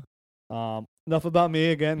 Uh-huh. Enough about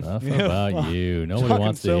me again. Enough about you. Nobody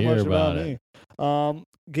wants to hear about it. Me.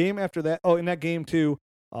 Game after that. Oh, in that game too,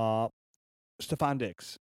 Stephon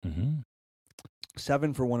Diggs. Mm-hmm.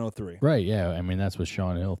 7 for 103. Right, yeah. I mean, that's with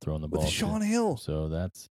Sean Hill throwing the ball. Sean Hill. So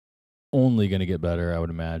that's only going to get better, I would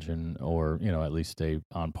imagine, or, at least stay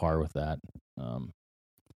on par with that.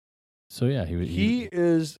 So, yeah. He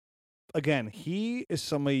is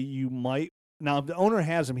somebody you might – now, if the owner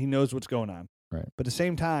has him, he knows what's going on. Right. But at the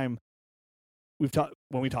same time, when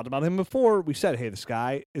we talked about him before, we said, hey, this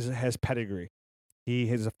guy has pedigree. He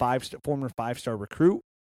is a former 5-star recruit.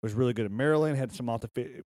 Was really good at Maryland, had some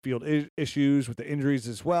off-the-field issues with the injuries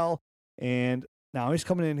as well. And now he's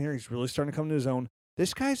coming in here. He's really starting to come to his own.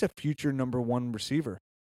 This guy's a future number 1 receiver.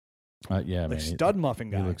 Yeah, man. Stud muffin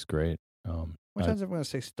guy. He looks great. How many times am I going to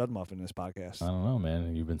say stud muffin in this podcast? I don't know,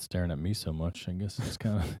 man. You've been staring at me so much. I guess it's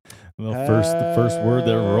kind of the first word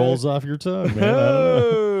that rolls off your tongue, man.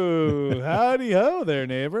 Oh, howdy ho there,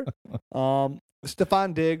 neighbor.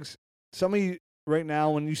 Stephon Diggs. Somebody right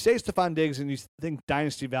now, when you say Stephon Diggs and you think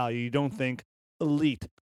dynasty value, you don't think elite.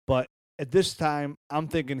 But at this time, I'm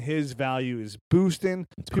thinking his value is boosting.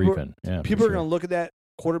 It's creeping. People are going to look at that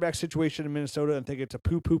quarterback situation in Minnesota and think it's a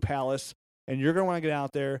poo-poo palace. And you're going to want to get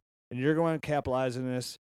out there, and you're going to want to capitalize on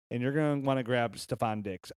this, and you're going to want to grab Stephon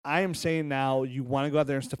Diggs. I am saying now you want to go out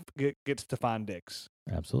there and get Stephon Diggs.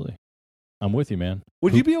 Absolutely. I'm with you, man.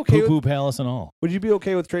 Would you be okay Poo-poo palace and all. Would you be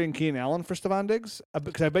okay with trading Keenan Allen for Stephon Diggs?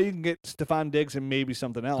 Because I bet you can get Stephon Diggs and maybe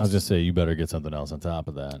something else. I was just saying you better get something else on top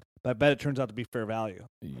of that. But I bet it turns out to be fair value.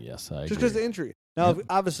 Yes, I agree. Just because of the injury. Now,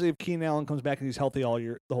 obviously, if Keenan Allen comes back and he's healthy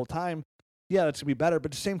the whole time, yeah, that's going to be better. But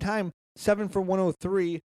at the same time, 7 for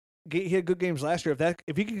 103, he had good games last year.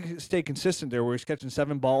 If he can stay consistent there where he's catching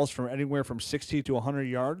 7 balls from anywhere from 60 to 100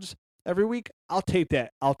 yards every week, I'll take that.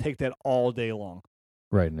 I'll take that all day long.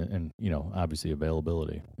 Right, and obviously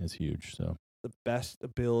availability is huge. So the best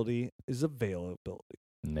ability is availability.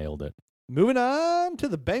 Nailed it. Moving on to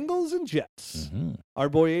the Bengals and Jets. Mm-hmm. Our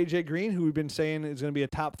boy A.J. Green, who we've been saying is going to be a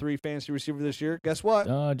top 3 fantasy receiver this year. Guess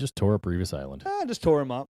what? Just tore up Revis Island. Just tore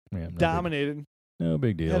him up. Yeah, dominated. No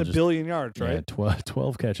big deal. Had a billion yards, right? Yeah,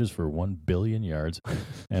 12 catches for 1 billion yards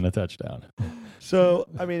and a touchdown. So,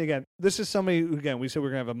 I mean, again, this is somebody who, again, we said we're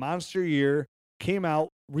going to have a monster year. Came out,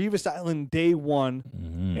 Revis Island day 1,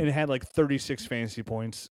 mm-hmm. and had like 36 fantasy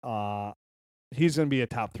points. He's going to be a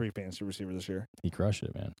top 3 fantasy receiver this year. He crushed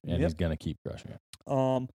it, man. And he's going to keep crushing it.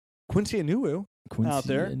 Quincy Enunwa out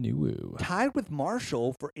there. Enunwa. Tied with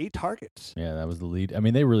Marshall for 8 targets. Yeah, that was the lead. I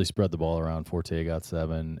mean, they really spread the ball around. Forte got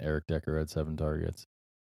 7. Eric Decker had 7 targets.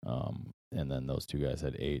 And then those two guys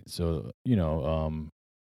had 8. So,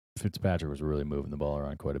 Fitzpatrick was really moving the ball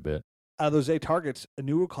around quite a bit. Out of those 8 targets,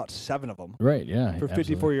 Anu caught 7 of them. Right, yeah. For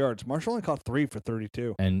 54 yards. Marshall only caught 3 for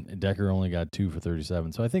 32. And Decker only got 2 for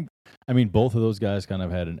 37. So I think, both of those guys kind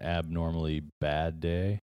of had an abnormally bad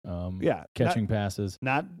day. Catching passes.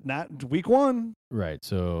 Not week 1. Right.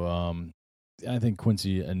 So I think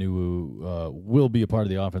Quincy Anu will be a part of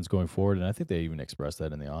the offense going forward, and I think they even expressed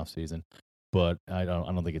that in the offseason. But I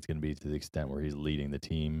don't think it's going to be to the extent where he's leading the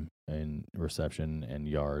team in reception and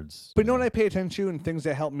yards. But you know what I pay attention to and things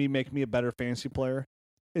that help me make me a better fantasy player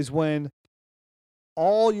is when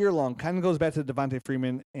all year long, kind of goes back to the Devontae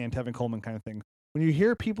Freeman and Tevin Coleman kind of thing. When you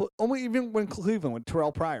hear people, even when Cleveland with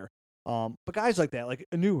Terrell Pryor, but guys like that, like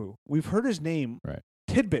Anu, we've heard his name, right?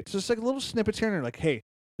 Tidbits, just like little snippets here and there, like, hey,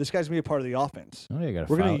 this guy's going to be a part of the offense. Oh, yeah,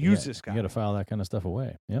 we're going to use this guy. You got to file that kind of stuff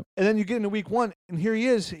away. Yep. And then you get into week 1, and here he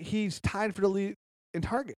is. He's tied for the lead in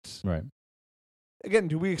targets. Right. Again,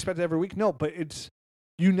 do we expect it every week? No, but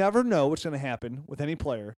you never know what's going to happen with any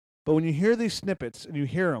player. But when you hear these snippets and you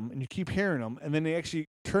hear them and you keep hearing them, and then they actually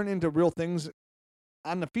turn into real things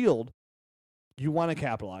on the field, you want to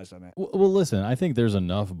capitalize on that. Well, listen, I think there's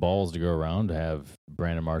enough balls to go around to have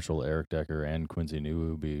Brandon Marshall, Eric Decker, and Quincy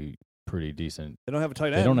Anu be pretty decent. They don't have a tight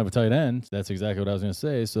end. They don't have a tight end. That's exactly what I was going to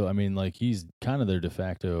say. So, he's kind of their de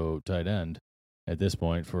facto tight end at this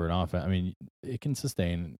point for an offense. It can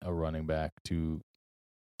sustain a running back to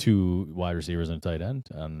 2 wide receivers and a tight end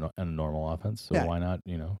on a normal offense. So why not,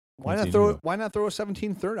 Why not throw a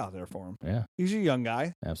 17th third out there for him? Yeah. He's a young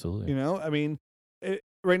guy. Absolutely.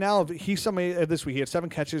 Right now, he's somebody this week. He had 7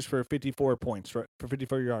 catches for 54 points, right? For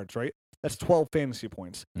 54 yards, right? That's 12 fantasy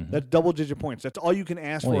points. Mm-hmm. That's double-digit points. That's all you can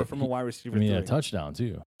ask for from a wide receiver. He had a touchdown,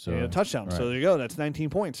 too. So a touchdown. Right. So there you go. That's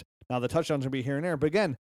 19 points. Now, the touchdowns will be here and there. But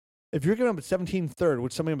again, if you're giving him a 17th third,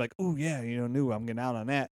 with somebody like, oh, yeah, I'm getting out on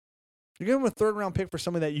that. You're giving him a third-round pick for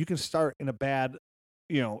somebody that you can start in a bad,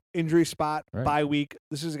 injury spot, bye week.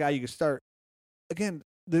 This is a guy you can start. Again,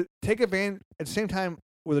 take advantage. At the same time,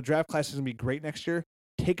 where the draft class is going to be great next year,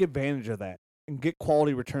 take advantage of that and get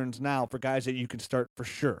quality returns now for guys that you can start for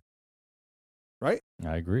sure. Right?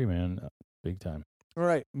 I agree, man. Big time. All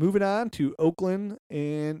right. Moving on to Oakland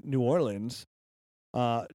and New Orleans.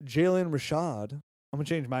 Jalen Rashad. I'm going to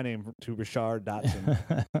change my name to Rashard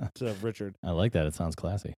Dotson instead of Richard. I like that. It sounds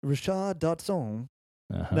classy. Rashad Dotson.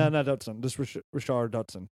 Uh-huh. No, not Dotson. Just Rashard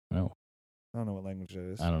Dotson. No. I don't know what language that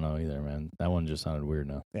is. I don't know either, man. That one just sounded weird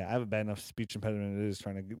now. Yeah, I have a bad enough speech impediment as it is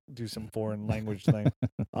trying to do some foreign language thing.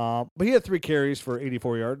 But he had 3 carries for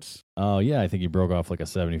 84 yards. Oh, yeah. I think he broke off like a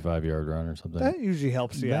 75-yard run or something. That usually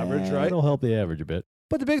helps the average, right? That'll help the average a bit.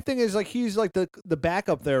 But the big thing is, he's like the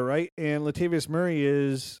backup there, right? And Latavius Murray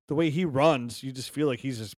is, the way he runs, you just feel like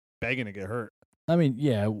he's just begging to get hurt.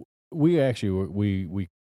 Yeah, we actually, we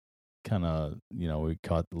kind of, we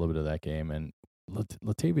caught a little bit of that game. And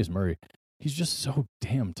Latavius Murray, he's just so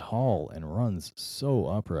damn tall and runs so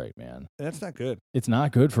upright, man. That's not good. It's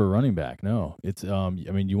not good for a running back. No, it's you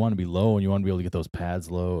want to be low and you want to be able to get those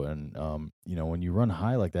pads low, and when you run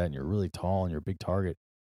high like that and you're really tall and you're a big target,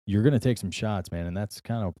 you're going to take some shots, man, and that's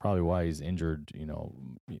kind of probably why he's injured,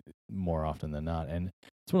 more often than not. And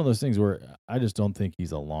it's one of those things where I just don't think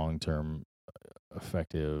he's a long-term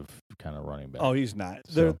effective kind of running back. Oh, he's not.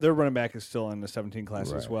 So, their running back is still in the 17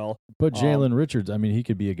 class as well. But Jalen Richards, he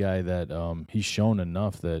could be a guy that he's shown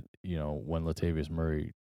enough that, when Latavius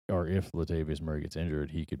Murray, or if Latavius Murray gets injured,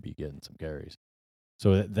 he could be getting some carries.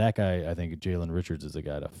 So that guy, I think Jalen Richards is a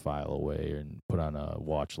guy to file away and put on a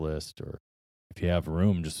watch list, or if you have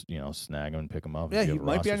room, just, snag him and pick him up. Yeah, he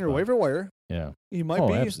might be on your waiver wire. Yeah. He might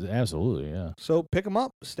be. Absolutely, yeah. So pick him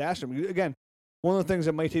up, stash him. Again, one of the things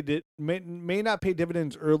that may not pay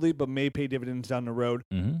dividends early, but may pay dividends down the road.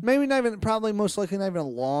 Mm-hmm. Maybe not even, probably most likely not even a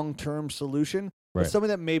long-term solution, but something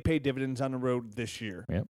that may pay dividends on the road this year.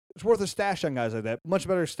 Yep. It's worth a stash on guys like that. Much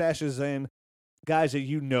better stashes than guys that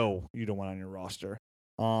you don't want on your roster.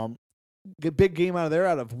 Get big game out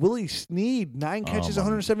of Willie Snead, 9 catches,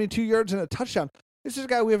 172 yards, and a touchdown. This is a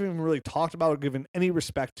guy we haven't even really talked about or given any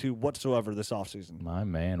respect to whatsoever this offseason. My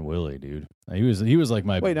man, Willie, dude. He was like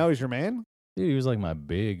my... Wait, now he's your man? Dude, he was like my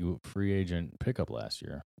big free agent pickup last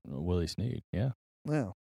year. Willie Snead, yeah.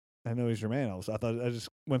 Well, I know he's your man. I thought I just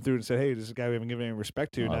went through and said, hey, this is a guy we haven't given any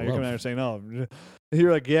respect to. Now you're coming out and saying, no.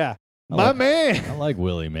 You're like, yeah, man. I like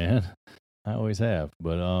Willie, man. I always have.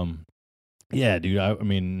 But, yeah, dude,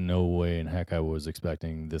 no way in heck I was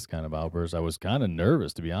expecting this kind of outburst. I was kind of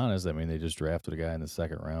nervous, to be honest. They just drafted a guy in the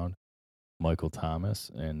 2nd round, Michael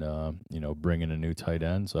Thomas, and, bringing a new tight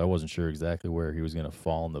end. So I wasn't sure exactly where he was going to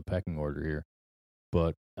fall in the pecking order here.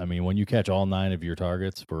 But, I mean, when you catch all 9 of your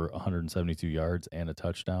targets for 172 yards and a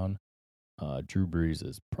touchdown, Drew Brees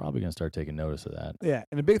is probably going to start taking notice of that. Yeah,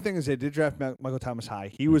 and the big thing is they did draft Michael Thomas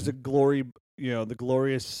high. He was the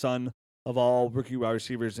glorious son of all rookie wide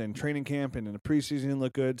receivers in training camp and in the preseason. He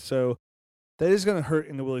looked good. So that is going to hurt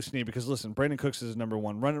in the Willie Snead because, listen, Brandon Cooks is his number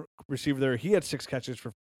one run receiver there. He had 6 catches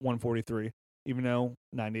for 143, even though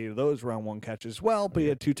 98 of those were on 1 catch as well, but he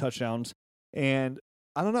had 2 touchdowns. And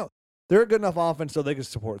I don't know. They're a good enough offense so they can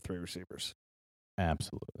support 3 receivers.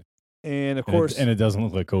 Absolutely. And, of course. And it doesn't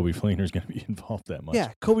look like Coby Fleener is going to be involved that much.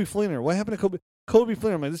 Yeah, Coby Fleener. What happened to Coby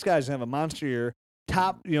Fleener? I'm like, this guy's going to have a monster year.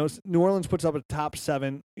 Top, New Orleans puts up a top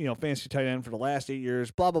 7, fantasy tight end for the last 8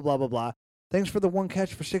 years, blah, blah, blah, blah, blah. Thanks for the 1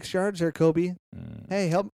 catch for 6 yards there, Coby. Hey,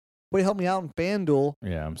 help me out in FanDuel.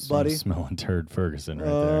 Yeah, I'm buddy. smelling turd Ferguson right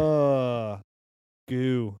there.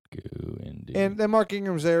 Goo, indeed. And then Mark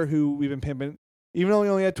Ingram's there, who we've been pimping. Even though he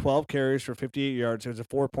only had 12 carries for 58 yards, it was a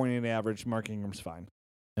 4.8 average. Mark Ingram's fine.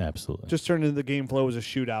 Absolutely. Just turned into the game flow as a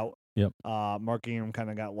shootout. Yep. Mark Ingram kind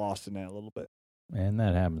of got lost in that a little bit. And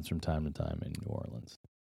that happens from time to time in New Orleans.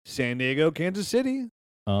 San Diego, Kansas City.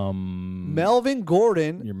 Melvin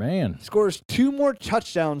Gordon, your man, scores 2 more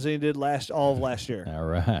touchdowns than he did all of last year. All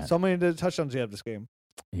right. So how many touchdowns he had this game?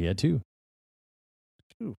 He had 2.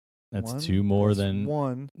 2. That's 1 2 more than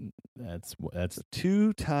 1. That's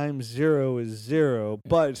 2 times 0 is 0,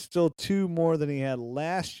 but it's still 2 more than he had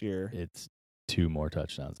last year. It's 2 more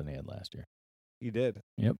touchdowns than he had last year. He did.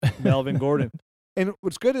 Yep. Melvin Gordon. And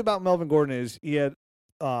what's good about Melvin Gordon is he had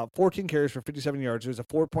 14 carries for 57 yards. It was a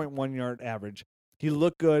 4.1 yard average. He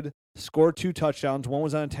looked good, scored 2 touchdowns. One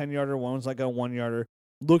was on a 10-yarder, one was like a 1-yarder.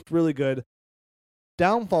 Looked really good.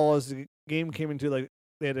 Downfall as the game came into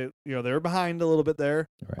they were behind a little bit there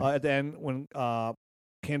at the end when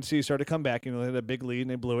Kansas City started to come back. They had a big lead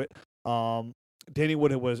and they blew it. Danny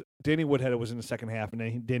Woodhead was in the second half, and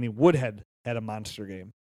then Danny Woodhead had a monster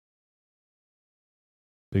game.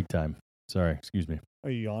 Big time. Sorry, excuse me. Are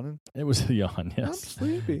you yawning? It was a yawn, yes. I'm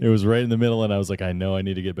sleepy. It was right in the middle, and I was like, I know I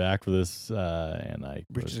need to get back for this. And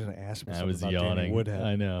Rich is going to ask me I was about yawning. Danny Woodhead.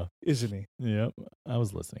 I know. Isn't he? Yep. I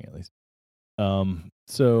was listening at least.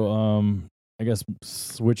 I guess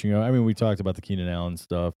switching up. I mean, we talked about the Keenan Allen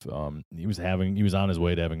stuff. He was on his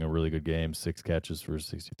way to having a really good game, 6 catches for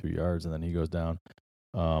 63 yards, and then he goes down.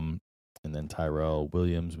 And then Tyrell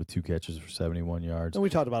Williams with 2 catches for 71 yards. And we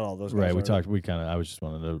talked about all those guys. Right, already. I was just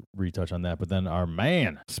wanted to retouch on that. But then our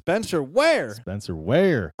man, Spencer Ware.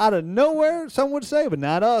 Out of nowhere, some would say, but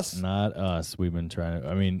not us. Not us. We've been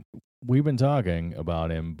talking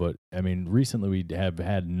about him, but recently we have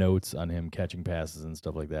had notes on him catching passes and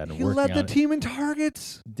stuff like that. And he led the team in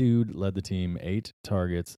targets. Dude led the team 8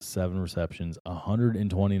 targets, 7 receptions,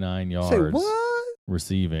 129 yards. Say what?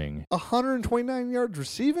 Receiving. 129 yards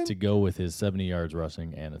receiving? To go with his 70 yards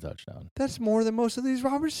rushing and a touchdown. That's more than most of these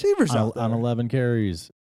wide receivers out there. On 11 carries.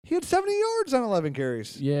 He had 70 yards on 11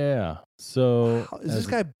 carries. Yeah. So is this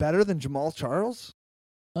guy better than Jamal Charles?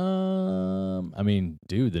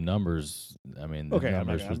 Dude, the numbers.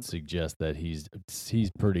 Numbers would suggest that he's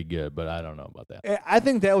pretty good, but I don't know about that. I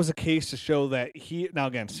think that was a case to show that now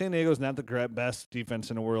again, San Diego's not the best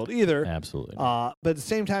defense in the world either. Absolutely. But at the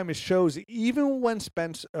same time, it shows even when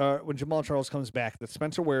when Jamal Charles comes back, that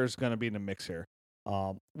Spencer Ware is going to be in the mix here.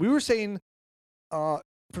 We were saying, for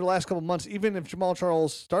the last couple of months, even if Jamal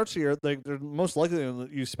Charles starts here, they're most likely to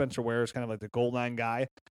use Spencer Ware as kind of like the goal line guy,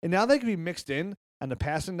 and now they can be mixed in on the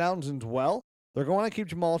passing downs as well. They're going to keep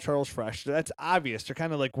Jamal Charles fresh. That's obvious. They're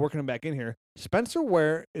kind of like working him back in here. Spencer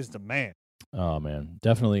Ware is the man. Oh, man.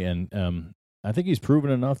 Definitely. And I think he's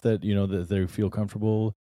proven enough that, that they feel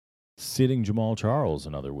comfortable sitting Jamal Charles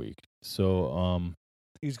another week. So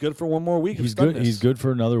he's good for one more week. He's good. He's good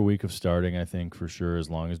for another week of starting, I think, for sure.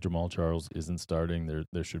 As long as Jamal Charles isn't starting,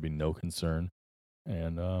 there should be no concern.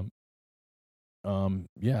 And,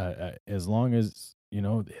 as long as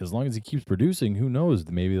he keeps producing, who knows?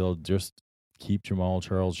 Maybe they'll just keep Jamal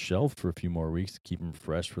Charles shelved for a few more weeks, keep him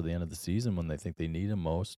fresh for the end of the season when they think they need him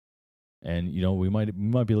most. And we might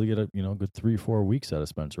be able to get a good 3-4 weeks out of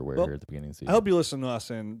Spencer Ware here at the beginning of the season. I hope you listened to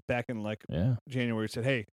us and back in January said,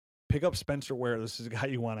 hey, pick up Spencer Ware. This is a guy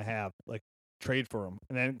you want to have. Trade for him.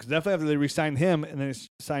 And then, because definitely after they re-signed him and then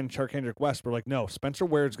signed Charkandrick West, we're like, no, Spencer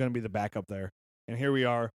Ware is going to be the backup there. And here we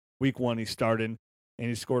are, week 1, he started, and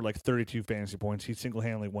he scored 32 fantasy points. He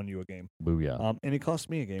single-handedly won you a game. Booyah. And he cost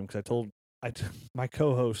me a game because I told my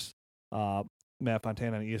co-host, Matt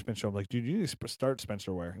Fontana on the ESPN show, I'm like, dude, you need to start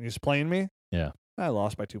Spencer Ware. And he's playing me. Yeah. I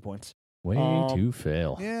lost by 2 points. Way to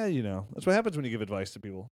fail. Yeah, that's what happens when you give advice to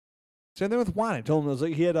people. Same thing with Juan. I told him, I was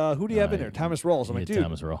like, he had, who do you have in there? Thomas Rawls. I'm like, dude.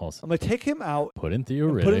 Thomas Rawls. I'm like, take him out. Put in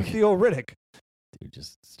Theo Riddick. who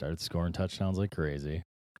just started scoring touchdowns like crazy.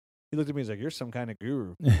 He looked at me. He's like, "You're some kind of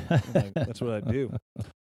guru." I'm like, that's what I do.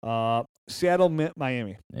 Seattle,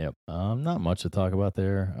 Miami. Yep. Not much to talk about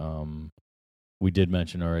there. We did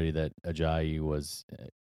mention already that Ajayi was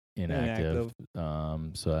inactive.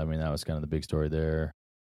 So I mean that was kind of the big story there.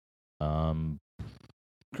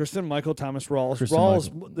 Christian Michael, Thomas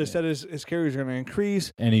Rawls. They said his carries are going to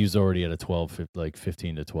increase, and he was already at a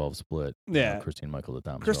 15 to 12 split. Yeah, Christian Michael to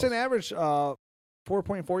Thomas. Christian Rawls. averaged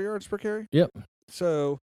 4.4 yards per carry. Yep.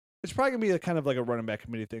 So it's probably going to be kind of like a running back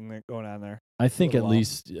committee thing going on there. I think at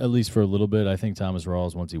least for a little bit. I think Thomas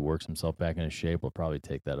Rawls, once he works himself back into shape, will probably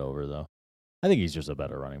take that over though. I think he's just a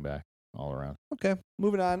better running back all around. Okay,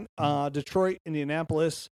 moving on. Detroit,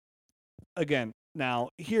 Indianapolis. Again, now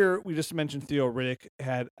here we just mentioned Theo Riddick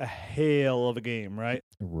had a hail of a game, right?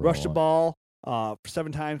 Rushed the ball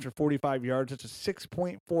 7 times for 45 yards. It's a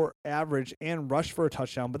 6.4 average and rushed for a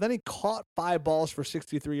touchdown. But then he caught 5 balls for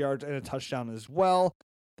 63 yards and a touchdown as well.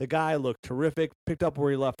 The guy looked terrific. Picked up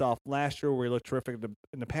where he left off last year, where he looked terrific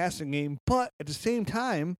in the passing game. But at the same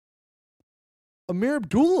time, Amir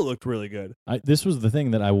Abdullah looked really good. This was the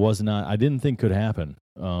thing that I didn't think could happen.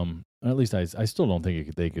 At least I still don't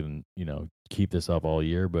think they can, keep this up all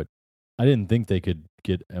year. But I didn't think they could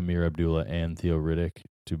get Amir Abdullah and Theo Riddick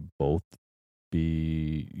to both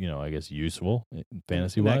be, I guess, useful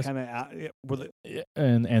fantasy wise.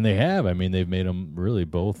 And they have. I mean, they've made them really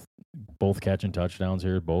both catching touchdowns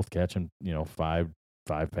here, both catching, 5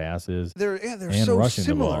 passes. They're and so rushing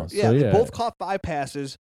similar. The ball. They both caught 5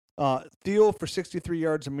 passes. Theo for 63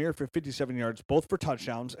 yards, Amir for 57 yards, both for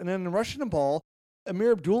touchdowns. And then in rushing the ball,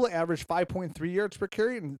 Amir Abdullah averaged 5.3 yards per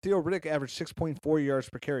carry, and Theo Riddick averaged 6.4 yards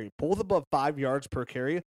per carry. Both above 5 yards per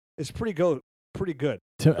carry is pretty good.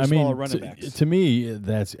 To me,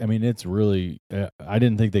 it's really. I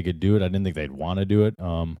didn't think they could do it. I didn't think they'd want to do it.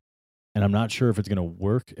 And I'm not sure if it's going to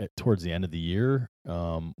work towards the end of the year.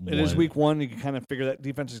 It is week 1. You can kind of figure that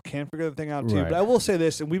defenses can figure the thing out too. Right. But I will say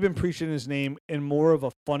this, and we've been preaching his name in more of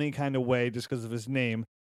a funny kind of way just because of his name.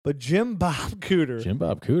 But Jim Bob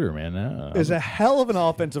Cooter, man, is a hell of an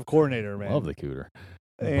offensive coordinator, man. Love the Cooter.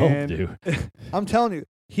 And both do. I'm telling you,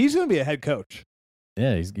 he's going to be a head coach.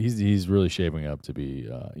 Yeah, he's really shaping up to be,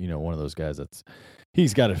 one of those guys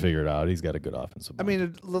he's got to figure it out. He's got a good offensive mind. I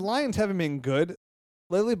mean, the Lions haven't been good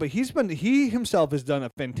lately, but he himself has done a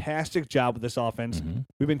fantastic job with this offense. Mm-hmm.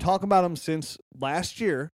 We've been talking about him since last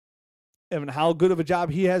year and how good of a job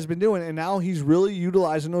he has been doing, and now he's really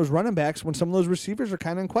utilizing those running backs when some of those receivers are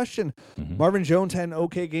kind of in question. Mm-hmm. Marvin Jones had an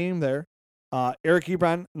okay game there. Eric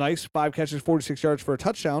Ebron, nice, 5 catches, 46 yards for a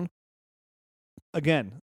touchdown.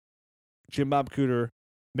 Again, Jim Bob Cooter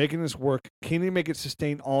making this work. Can he make it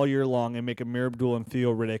sustained all year long and make Amir Abdullah and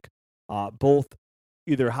Theo Riddick both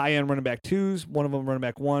either high-end running back 2s, one of them running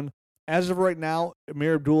back 1. As of right now,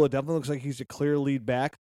 Amir Abdullah definitely looks like he's a clear lead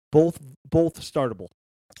back. Both startable.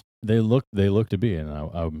 They look to be, and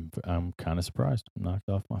I'm kind of surprised. I'm knocked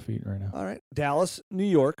off my feet right now. All right, Dallas, New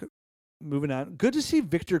York. Moving on. Good to see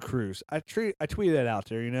Victor Cruz. I tweeted that out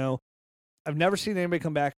there. I've never seen anybody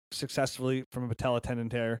come back successfully from a patella tendon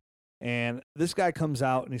tear, and this guy comes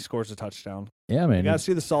out and he scores a touchdown. Yeah, man. You got to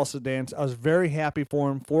see the salsa dance. I was very happy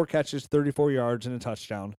for him. 4 catches, 34 yards, and a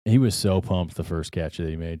touchdown. He was so pumped the first catch that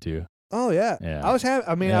he made too. Oh yeah. I was happy.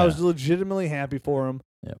 I was legitimately happy for him.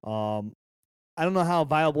 Yep. I don't know how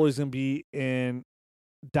viable he's going to be in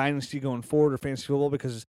Dynasty going forward or fantasy football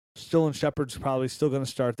because Sterling Shepard's probably still going to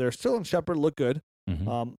start there. Sterling Shepard looked good.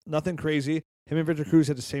 Mm-hmm. Nothing crazy. Him and Victor Cruz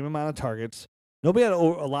had the same amount of targets. Nobody had a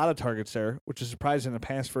lot of targets there, which is surprising in a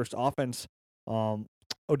pass-first offense.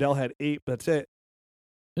 Odell had 8, but that's it.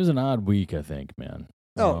 It was an odd week, I think, man.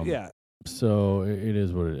 Yeah. So it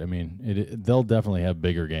is what they'll definitely have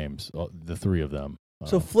bigger games, the 3 of them.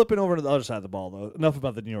 So flipping over to the other side of the ball, though. Enough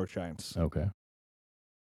about the New York Giants. Okay.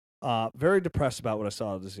 Very depressed about what I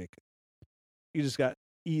saw of Zeke. He just got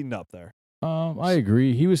eaten up there. I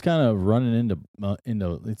agree. He was kind of running into.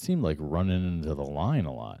 It seemed like running into the line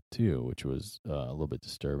a lot too, which was a little bit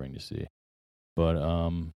disturbing to see.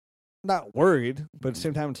 But not worried, but at the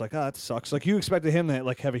same time, it's like, that sucks. Like you expected him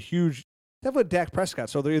to have a huge. They have a Dak Prescott,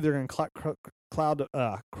 so they're either going to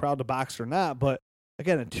crowd the box or not. But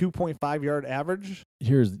again, a 2.5 yard average.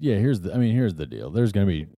 Here's the deal. There's going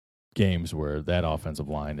to be games where that offensive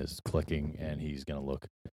line is clicking and he's going to look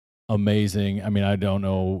amazing. I mean, I don't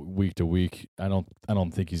know week to week. I don't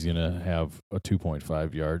think he's going to have a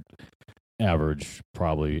 2.5 yard average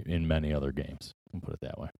probably in many other games. I'll put it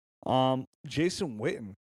that way. Jason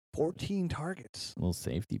Witten 14 targets. A little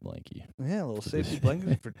safety blankie. Yeah, a little safety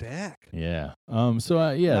blanket for Dak. Yeah. 9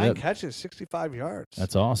 catches, 65 yards.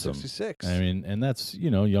 That's awesome. 66. I mean, and that's,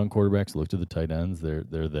 young quarterbacks look to the tight ends. They're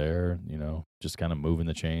there, just kind of moving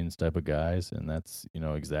the chains type of guys. And that's,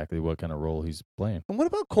 exactly what kind of role he's playing. And what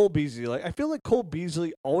about Cole Beasley? Like, I feel like Cole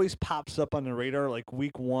Beasley always pops up on the radar, like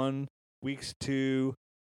week 1, weeks 2.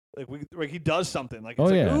 Like he does something. Like,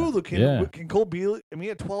 it's ooh, look, can Cole Beasley? I mean, he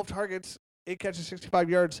had 12 targets, 8 catches, 65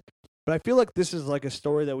 yards. But I feel like this is like a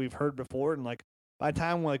story that we've heard before. And like by the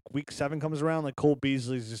time like week 7 comes around, like Cole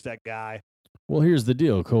Beasley's just that guy. Well, here's the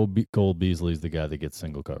deal. Cole Beasley's the guy that gets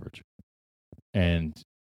single coverage. And,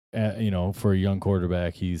 for a young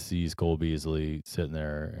quarterback, he sees Cole Beasley sitting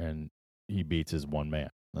there and he beats his one man.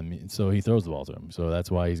 So he throws the ball to him. So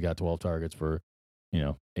that's why he's got 12 targets for,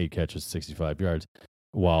 8 catches, 65 yards,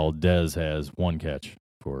 while Dez has 1 catch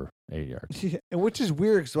for 8 yards. Yeah, and which is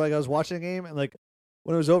weird because like I was watching the game and like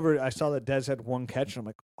when it was over, I saw that Dez had 1 catch and I'm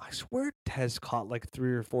like, I swear Dez caught like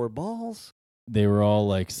 3 or 4 balls. They were all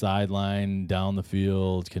like sideline, down the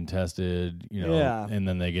field, contested, and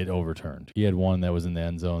then they get overturned. He had one that was in the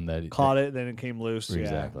end zone that caught it, then it came loose.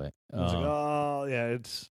 Exactly. Yeah. I was like, oh yeah,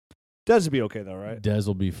 it's Dez will be okay though, right? Dez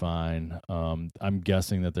will be fine. I'm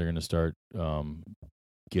guessing that they're going to start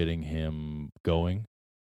getting him going.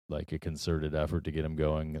 Like a concerted effort to get him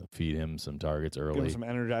going, feed him some targets early. Give him some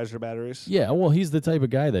Energizer batteries. Yeah, well, he's the type of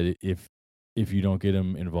guy that if you don't get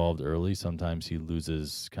him involved early, sometimes he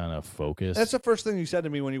loses kind of focus. That's the first thing you said to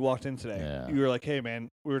me when you walked in today. Yeah. You were like, hey, man,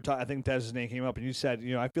 we were talking. I think Dez's name came up, and you said,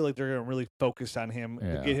 I feel like they're going to really focus on him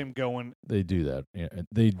to get him going. They do that. Yeah,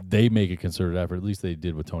 they make a concerted effort. At least they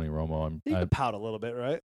did with Tony Romo. He can pout a little bit,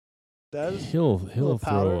 right? Dez? He'll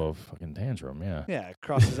throw a fucking tantrum, yeah. Yeah,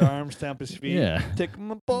 cross his arms, stamp his feet, take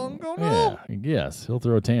him a ball and go, no. Yeah, yes, he'll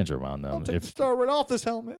throw a tantrum on them. I'll take the star right off this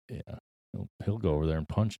helmet. Yeah, he'll go over there and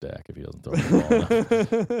punch Dak if he doesn't throw the ball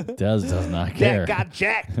enough. Dez does not care. Dak got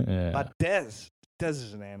jacked by Dez. Dez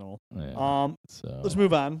is an animal. Yeah, let's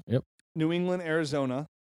move on. Yep. New England, Arizona.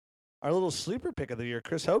 Our little sleeper pick of the year,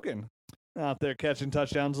 Chris Hogan. Out there catching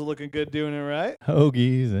touchdowns, looking good, doing it right.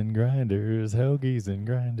 Hoagies and grinders, hoagies and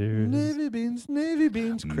grinders. Navy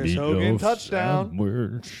beans. Chris Hogan touchdown.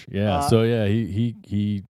 Yeah,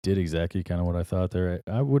 he did exactly kind of what I thought there.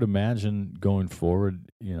 I would imagine going forward,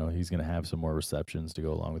 he's going to have some more receptions to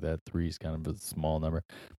go along with that. 3 is kind of a small number,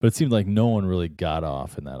 but it seemed like no one really got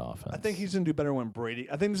off in that offense. I think he's going to do better when Brady.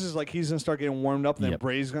 I think this is like he's going to start getting warmed up, and then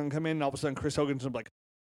Brady's going to come in, and all of a sudden Chris Hogan's going to be like,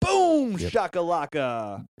 boom,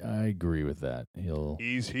 shakalaka. I agree with that.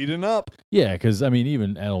 He's heating up. Yeah, because,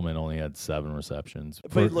 even Edelman only had 7 receptions.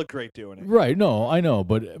 But he looked great doing it. Right, no, I know,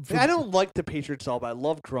 but... I don't like the Patriots all, but I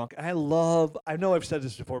love Gronk. I know I've said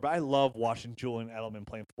this before, but I love watching Julian Edelman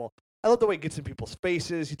playing football. I love the way he gets in people's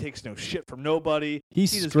faces. He takes no shit from nobody. He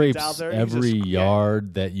scrapes out there. Every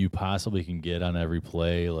yard that you possibly can get on every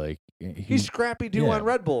play. Like he's scrappy on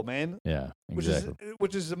Red Bull, man. Yeah, exactly.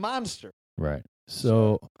 Which is a monster. Right.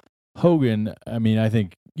 So Hogan, I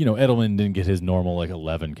think, Edelman didn't get his normal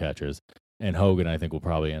 11 catches. And Hogan, I think, will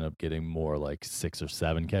probably end up getting more like 6 or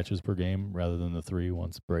 7 catches per game rather than the 3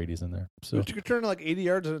 once Brady's in there. So you could turn 80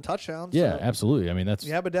 yards and a touchdown. Yeah, absolutely. That's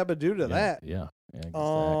yabba dabba do to that. Yeah. Exactly.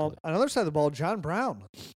 On the other side of the ball, John Brown.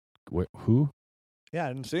 Who? Yeah,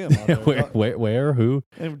 I didn't see him. Where? Who?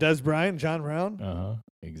 And Des Bryant, John Brown.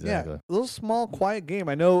 Exactly. Yeah, a little small, quiet game.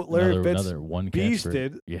 I know Larry Fitz another one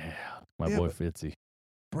beasted. My boy Fitzy.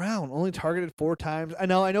 Brown only targeted 4 times. I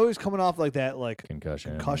know he was coming off like that,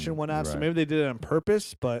 concussion went on. Right. So maybe they did it on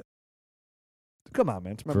purpose. But come on,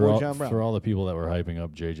 man, it's my boy John Brown. For all the people that were hyping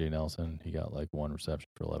up J.J. Nelson, he got 1 reception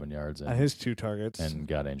for 11 yards and his 2 targets and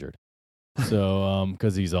got injured. So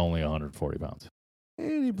because he's only 140 pounds.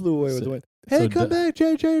 And he blew away with the win. Hey, come back,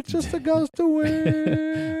 JJ. It's just a ghost to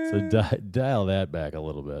win. So dial that back a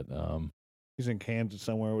little bit. He's in Kansas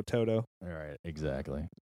somewhere with Toto. All right, exactly.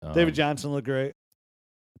 David Johnson looked great.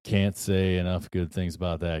 Can't say enough good things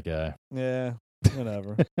about that guy. Yeah,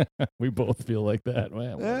 whatever. We both feel like that.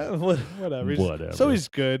 Man, whatever. So he's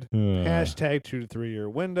good. Hashtag 2 to 3 year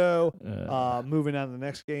window. Moving on to the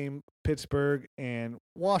next game, Pittsburgh and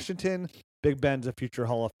Washington. Big Ben's a future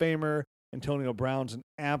Hall of Famer. Antonio Brown's an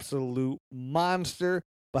absolute monster.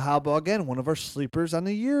 But how about, again, one of our sleepers on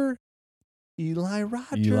the year, Eli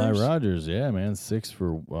Rogers. Yeah, man. 6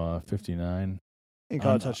 for 59. He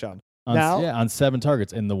caught a touchdown. On 7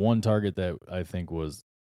 targets. And the one target that I think was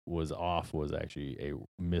off was actually a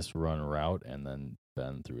misrun route, and then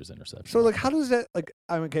Ben threw his interception. So, how does that,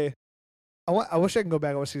 I'm okay. I wish I can go back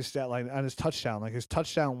and watch his stat line on his touchdown. His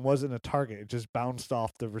touchdown wasn't a target. It just bounced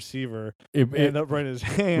off the receiver and ended up right in his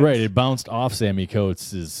hands. Right. It bounced off Sammy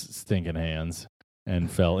Coates' stinking hands. and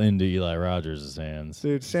fell into Eli Rogers' hands.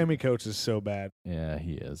 Dude, Sammy Coates is so bad. Yeah,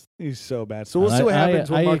 he is. He's so bad. So we'll see what happens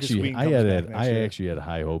when Marcus Wheaton comes back next year. I actually had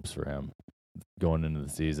high hopes for him going into the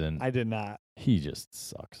season. I did not. He just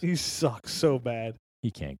sucks. He sucks so bad. He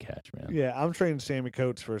can't catch, man. Yeah, I'm trading Sammy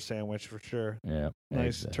Coates for a sandwich for sure. Yeah.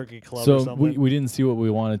 Nice turkey club or something. So we didn't see what we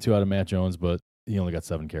wanted to out of Matt Jones, but he only got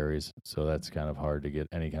 7 carries, so that's kind of hard to get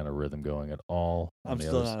any kind of rhythm going at all. I'm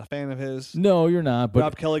still not a fan of his. No, you're not. But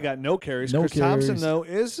Rob Kelly got no carries. Chris Thompson, though,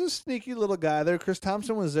 is a sneaky little guy there. Chris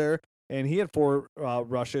Thompson was there, and he had 4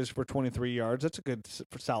 rushes for 23 yards. That's a good,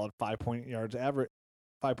 solid 5.8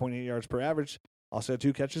 yards per average. Also had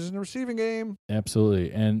 2 catches in the receiving game.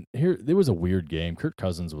 Absolutely. And there was a weird game. Kirk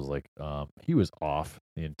Cousins was like, he was off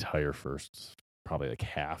the entire first, probably like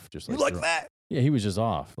half. Just like that? Yeah, he was just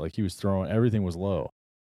off. Like he was throwing, everything was low.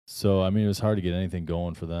 So, I mean, it was hard to get anything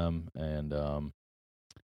going for them. And, I don't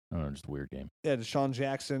know, just a weird game. Yeah, Deshaun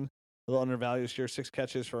Jackson, a little undervalued this year, 6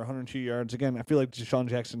 catches for 102 yards. Again, I feel like Deshaun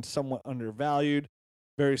Jackson's somewhat undervalued.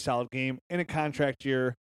 Very solid game. In a contract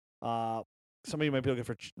year, somebody might be looking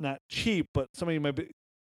for not cheap, but somebody might be.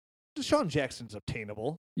 Deshaun Jackson's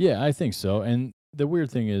obtainable. Yeah, I think so. And the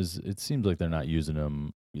weird thing is, it seems like they're not using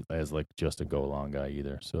him as like just a go along guy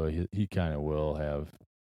either. So he kind of will have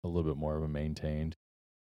a little bit more of a maintained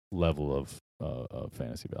level of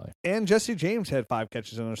fantasy value. And Jesse James had 5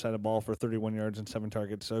 catches on the other side of the ball for 31 yards and 7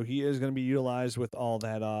 targets. So he is going to be utilized with all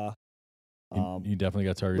that. He definitely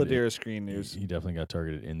got targeted. Ladarius Green news. He definitely got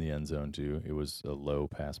targeted in the end zone too. It was a low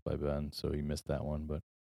pass by Ben, so he missed that one.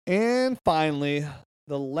 And finally,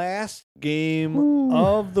 the last game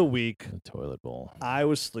of the week. The toilet bowl. I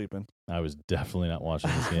was sleeping. I was definitely not watching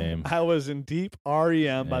this game. I was in deep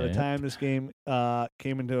REM by the time this game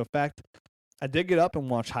came into effect. I did get up and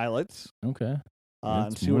watch highlights. Okay.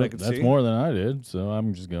 And see what I could see. That's more than I did, so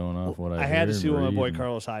I'm just going off what I had to see what my boy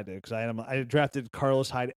Carlos Hyde did because I drafted Carlos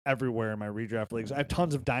Hyde everywhere in my redraft leagues. I have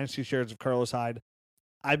tons of dynasty shares of Carlos Hyde.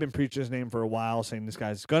 I've been preaching his name for a while, saying this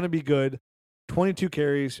guy's going to be good. 22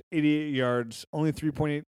 carries, 88 yards, only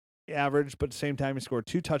 3.8 average, but at the same time, he scored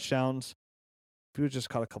 2 touchdowns. If he would just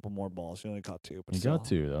caught a couple more balls, he only caught 2. But he got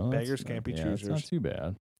 2, though. Beggars can't be choosers. It's not too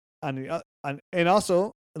bad. And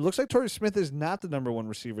also, it looks like Torrey Smith is not the number 1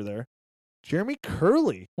 receiver there. Jeremy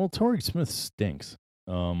Curley. Well, Torrey Smith stinks.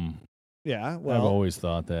 Yeah, well, I've always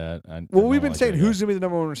thought that. We've been saying who's going to be the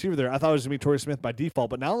number 1 receiver there. I thought it was going to be Torrey Smith by default,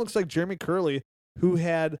 but now it looks like Jeremy Curley, who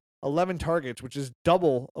had 11 targets, which is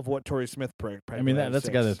double of what Torrey Smith picked. I mean, that's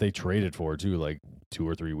the guy that they traded for, too, like 2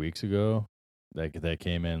 or 3 weeks ago. That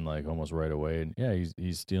came in like almost right away. And yeah,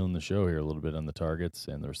 he's stealing the show here a little bit on the targets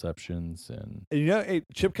and the receptions. And you know, hey,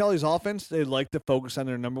 Chip Kelly's offense, they like to focus on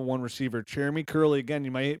their number 1 receiver. Jeremy Curley, again,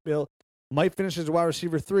 you might finish as a wide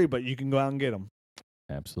receiver 3, but you can go out and get him.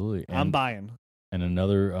 Absolutely. I'm buying. And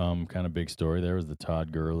another kind of big story there was the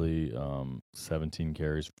Todd Gurley, 17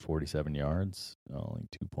 carries, 47 yards, only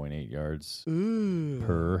 2.8 yards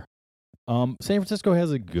per. San Francisco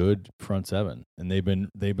has a good front 7, and they've been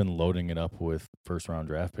loading it up with first round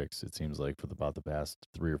draft picks. It seems like for about the past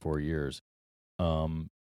 3 or 4 years.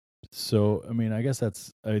 So I mean, I guess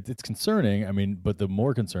it's concerning. I mean, but the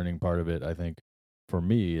more concerning part of it, I think, for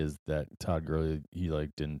me, is that Todd Gurley he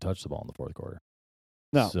didn't touch the ball in the 4th quarter.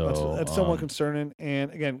 No, so, that's somewhat concerning.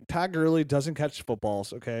 And again, Todd Gurley doesn't catch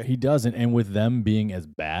footballs. Okay, he doesn't. And with them being as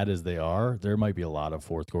bad as they are, there might be a lot of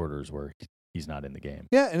 4th quarters where he's not in the game.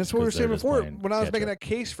 Yeah, and that's what we were saying before. When I was making that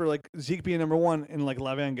case for like Zeke being number 1 and like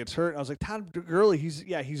Le'Veon gets hurt, I was like, Todd Gurley, he's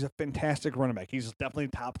a fantastic running back. He's definitely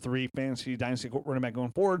top 3 fantasy dynasty running back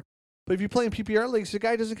going forward. But if you play in PPR leagues, the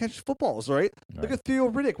guy doesn't catch footballs, right? Look at Theo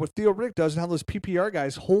Riddick. What Theo Riddick does and how those PPR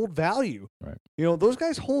guys hold value. Right. You know, those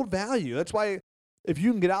guys hold value. That's why if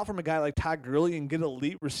you can get out from a guy like Todd Gurley and get an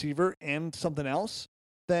elite receiver and something else,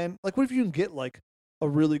 then like what if you can get like a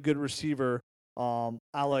really good receiver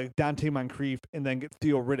I like Dante Moncrief and then get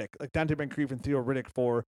Theo Riddick, like Dante Moncrief and Theo Riddick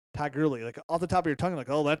for Todd Gurley, like off the top of your tongue, like,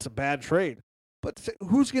 oh, that's a bad trade. But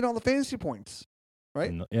who's getting all the fantasy points, right?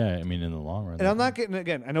 In the long run. And I'm not getting,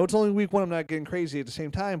 again, I know it's only week 1, I'm not getting crazy at the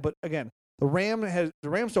same time, but again, the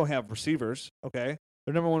Rams don't have receivers, okay?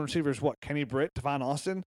 Their number 1 receiver is what? Kenny Britt, Devon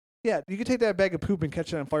Austin? Yeah, you can take that bag of poop and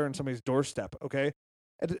catch it on fire on somebody's doorstep, okay?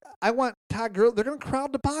 And I want Todd Gurley. They're going to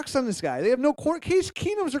crowd the box on this guy. They have no quarter. Case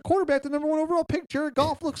Keenum's their quarterback, the number 1 overall pick. Jared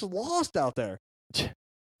Goff looks lost out there.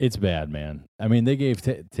 It's bad, man. I mean, they gave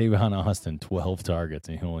Tavon Austin 12 targets,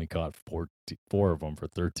 and he only caught 4 of them for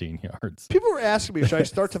 13 yards. People were asking me, should I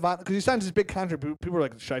start Tavon? Because he signed this big contract. People were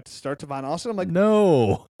like, should I start Tavon Austin? I'm like,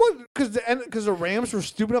 no. What? Because the Rams were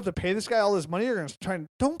stupid enough to pay this guy all this money. You're going to try and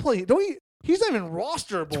don't He's not even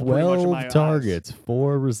rosterable. 12 targets,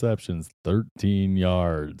 4 receptions, 13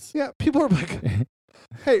 yards. Yeah, people are like,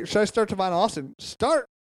 hey, should I start Tavon Austin? Start.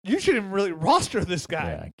 You shouldn't really roster this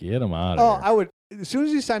guy. Yeah, get him out of here. I would. As soon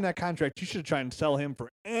as he signed that contract, you should try and sell him for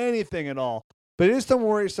anything at all. But it is some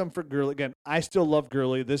worrisome for Gurley. Again, I still love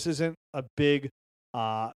Gurley. This isn't a big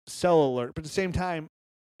sell alert, but at the same time,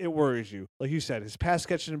 it worries you. Like you said, his pass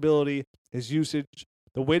catching ability, his usage,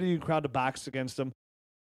 the way that you crowd the box against him.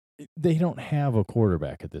 They don't have a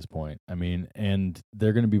quarterback at this point. I mean, and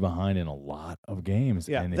they're going to be behind in a lot of games.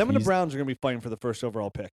 Yeah, and them and the Browns are going to be fighting for the first overall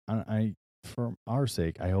pick. For our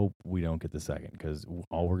sake, I hope we don't get the second because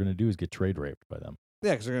all we're going to do is get trade raped by them.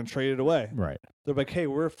 Yeah, because they're going to trade it away. Right. They're like, hey,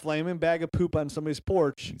 we're a flaming bag of poop on somebody's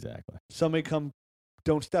porch. Exactly. Somebody come,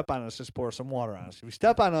 don't step on us, just pour some water on us. If you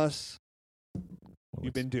step on us,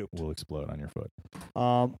 you've been duped. We'll explode on your foot.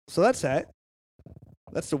 So that's that.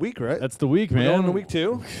 That's the week, right? That's the week, man. We're going into week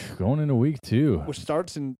 2. Going into week 2. Which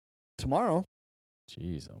starts tomorrow.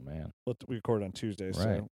 Jeez, oh man. We record on Tuesdays,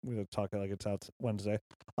 right. So we're going to talk like it's out Wednesday.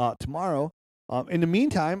 Tomorrow. In the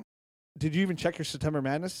meantime, did you even check your September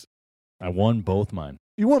Madness? I won both mine.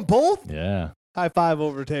 You won both? Yeah. High five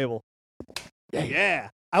over the table. Yeah.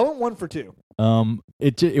 I went 1 for 2.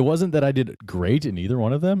 It wasn't that I did great in either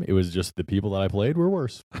one of them. It was just the people that I played were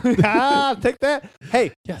worse. Take that.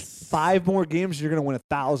 Hey, yes. 5 more games, you're going to win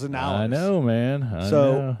 $1,000. I know, man. I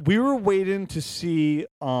so know. we were waiting to see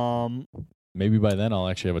maybe by then I'll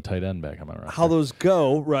actually have a tight end back on my roster. how those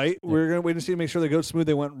go, right? Yeah. We're going to wait and see, make sure they go smooth.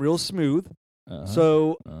 They went real smooth.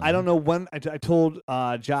 I don't know when. I told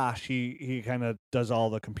Josh he kind of does all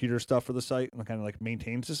the computer stuff for the site and kind of like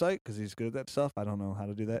maintains the site because he's good at that stuff. I don't know how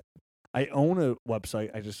to do that. I own a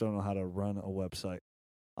website. I just don't know how to run a website.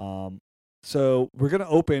 So we're going to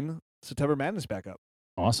open September Madness back up.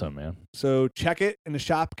 Awesome, man. So check it in the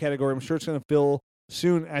shop category. I'm sure it's going to fill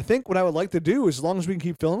soon. I think what I would like to do, as long as we can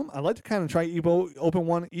keep filling them, I'd like to kind of try open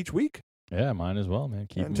one each week. Yeah, mine as well, man.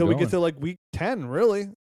 Keep until we get to like week 10, really.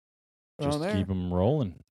 Just keep them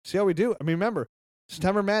rolling. See how we do. I mean, remember,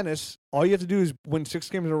 September Madness, all you have to do is win 6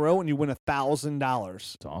 games in a row and you win $1,000.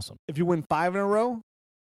 It's awesome. If you win 5 in a row,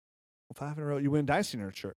 you win a Dynasty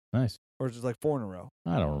Nerds shirt. Nice. Or is it like 4 in a row?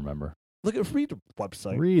 I don't remember. Read the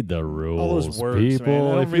website. Read the rules. All those words, people.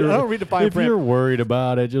 Man. I don't read the fine print. If you're worried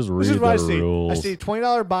about it, just read the rules. I see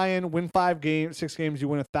 $20 buy-in, win 6 games, you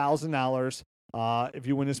win $1,000. If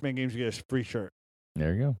you win this many games, you get a free shirt.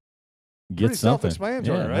 There you go. Get pretty something.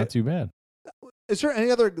 Self-explanatory, right? Not too bad. Is there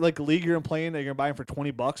any other like league you're playing that you're buying for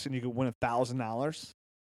 $20 and you can win $1,000?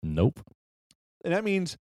 Nope. And that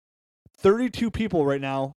means 32 people right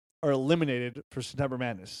now are eliminated for September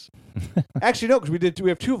Madness. Actually, no, because we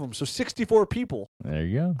have 2 of them, so 64 people. There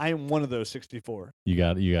you go. I am one of those 64. You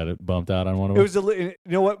got it bumped out on one of them. It was you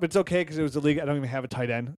know what? But it's okay because it was the league. I don't even have a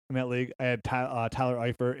tight end in that league. I had Tyler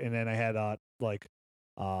Eifert, and then I had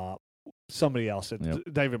somebody else that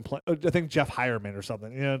didn't even play. I think Jeff Hireman or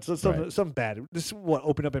something. You know, it's something bad. This is what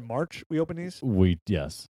opened up in March. We opened these.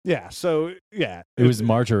 Yes. Yeah. So yeah, it was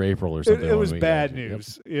March or April or something. It was bad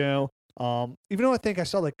news. Yep. You know. Even though I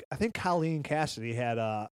think Colleen Cassidy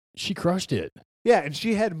had she crushed it. Yeah, and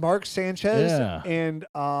she had Mark Sanchez and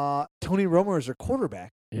Tony Romo as her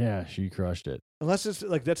quarterback. Yeah, she crushed it. Unless it's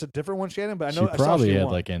like that's a different one she had, but I know she probably had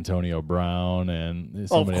like Antonio Brown and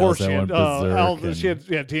somebody of course else that went she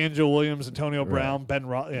had D'Angelo Williams, Antonio Brown, Ben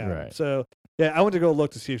Ross. Yeah, right. So yeah, I went to go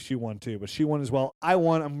look to see if she won too, but she won as well. I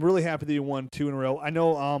won. I'm really happy that you won 2 in a row. I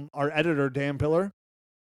know our editor Dan Pillar.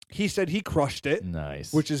 He said he crushed it.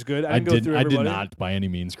 Nice. Which is good. I did not by any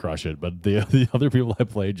means crush it, but the other people I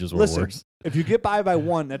played just were worse. If you get by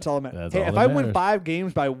 1, that's all that matters. Hey, if I win 5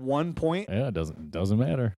 games by 1 point, yeah, it doesn't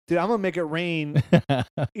matter. Dude, I'm gonna make it rain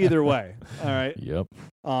either way. All right. Yep.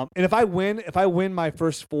 And if I win my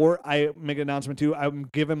first 4, I make an announcement too. I'm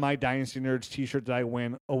giving my Dynasty Nerds T-shirt that I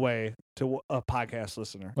win away to a podcast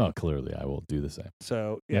listener. Well, clearly I will do the same.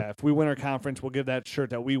 So yeah, if we win our conference, we'll give that shirt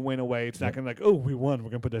that we win away. It's not gonna like, oh, we won. We're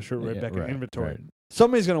gonna put that shirt back in inventory. Right.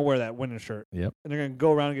 Somebody's gonna wear that winning shirt. Yep. And they're gonna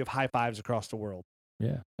go around and give high fives across the world.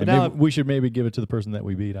 Yeah. And now we should maybe give it to the person that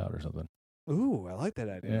we beat out or something. Ooh, I like that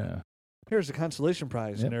idea. Yeah. Here's the consolation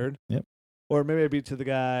prize, nerd. Yep. Or maybe I beat to the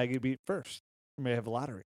guy you beat first. We may have a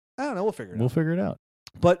lottery. I don't know. We'll figure it out.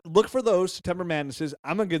 But look for those September Madnesses.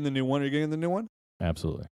 I'm going to get the new one. Are you getting the new one?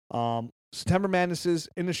 Absolutely. September Madnesses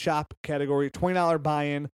in the shop category, $20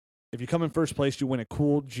 buy-in. If you come in first place, you win a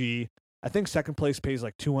cool G. I think second place pays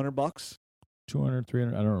like $200. 200,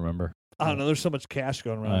 300, I don't remember. I don't know. There's so much cash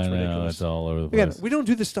going around. I it's know, ridiculous. it's all over the place. Again, we don't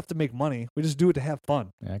do this stuff to make money. We just do it to have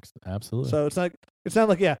fun. Absolutely. So it's not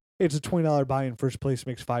like it's a $20 buy-in. First place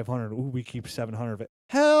makes $500. Ooh, we keep $700 of it.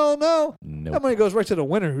 Hell no. Nope. That money goes right to the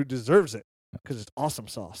winner who deserves it. because it's awesome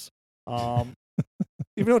sauce.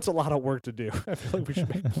 Even though it's a lot of work to do, I feel like we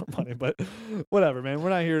should make more money, but whatever, man. We're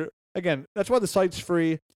not here. Again, that's why the site's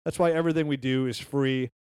free. That's why everything we do is free.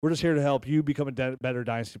 We're just here to help you become a better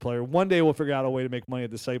Dynasty player. One day we'll figure out a way to make money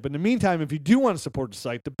at the site. But in the meantime, if you do want to support the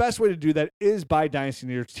site, the best way to do that is buy Dynasty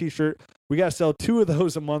Nerds t-shirt. We got to sell 2 of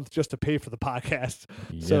those a month just to pay for the podcast.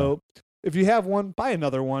 Yeah. So if you have one, buy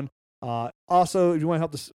another one. Also, if you want to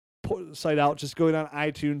help the site out, just go down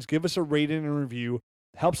iTunes, give us a rating and review.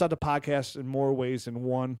 Helps out the podcast in more ways than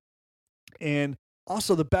one. And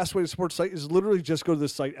also, the best way to support the site is literally just go to the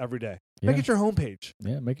site every day. Make it your homepage.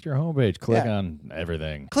 Yeah, make it your homepage. Click on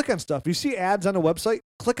everything. Click on stuff. You see ads on the website,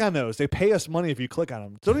 click on those. They pay us money if you click on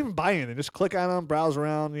them. Don't even buy anything. Just click on them, browse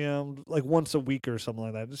around, like once a week or something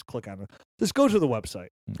like that. Just click on them. Just go to the website.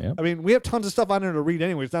 Yep. I mean, we have tons of stuff on there to read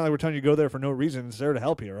anyway. It's not like we're telling you to go there for no reason. It's there to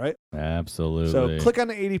help you, right? Absolutely. So click on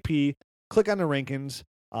the ADP, click on the rankings,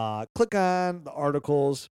 click on the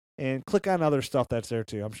articles, and click on other stuff that's there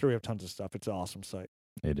too. I'm sure we have tons of stuff. It's an awesome site.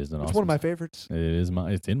 It's one of my favorites.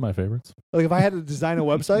 It's in my favorites. Like if I had to design a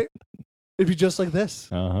website, it'd be just like this.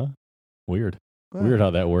 Weird. Weird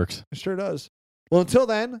how that works. It sure does. Well, until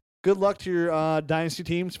then, good luck to your Dynasty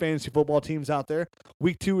teams, fantasy football teams out there.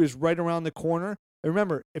 Week 2 is right around the corner. And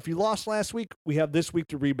remember, if you lost last week, we have this week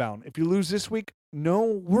to rebound. If you lose this week, no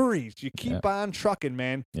worries. You keep on trucking,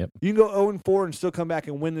 man. Yep. You can go 0-4 and still come back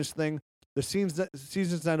and win this thing. The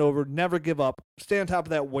season's not over. Never give up. Stay on top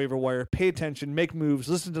of that waiver wire. Pay attention. Make moves.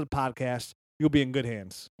 Listen to the podcast. You'll be in good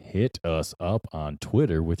hands. Hit us up on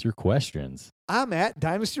Twitter with your questions. I'm at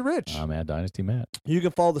Dynasty Rich. I'm at Dynasty Matt. You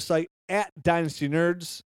can follow the site at Dynasty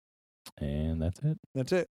Nerds. And that's it.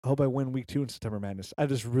 That's it. I hope I win week 2 in September Madness. I have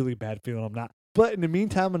this really bad feeling I'm not. But in the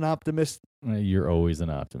meantime, I'm an optimist. You're always an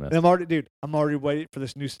optimist. And I'm already waiting for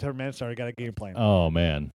this new September Madness. I already got a game plan. Oh,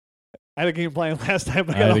 man. I had a game plan last time.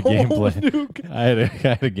 But I had a game plan. Nuke. I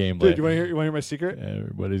had a game plan. Dude, you want to hear my secret?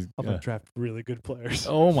 Everybody's. I'm gonna draft really good players.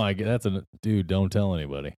 Oh my god, dude! Don't tell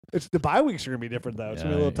anybody. It's the bye weeks are gonna be different though. It's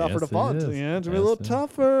gonna be a little tougher to fall. Yeah, it's gonna be a little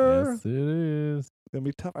tougher. Yes, it is. It's gonna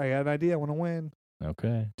be tough. I got an idea. I want to win.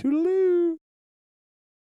 Okay. Toodaloo.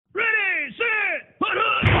 Ready, set, put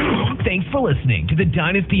up. Thanks for listening to the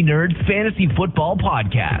Dynasty Nerds Fantasy Football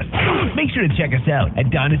Podcast. Make sure to check us out at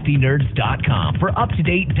dynastynerds.com for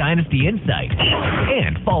up-to-date Dynasty insight.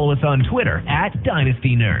 And follow us on Twitter at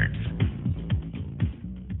Dynasty Nerds.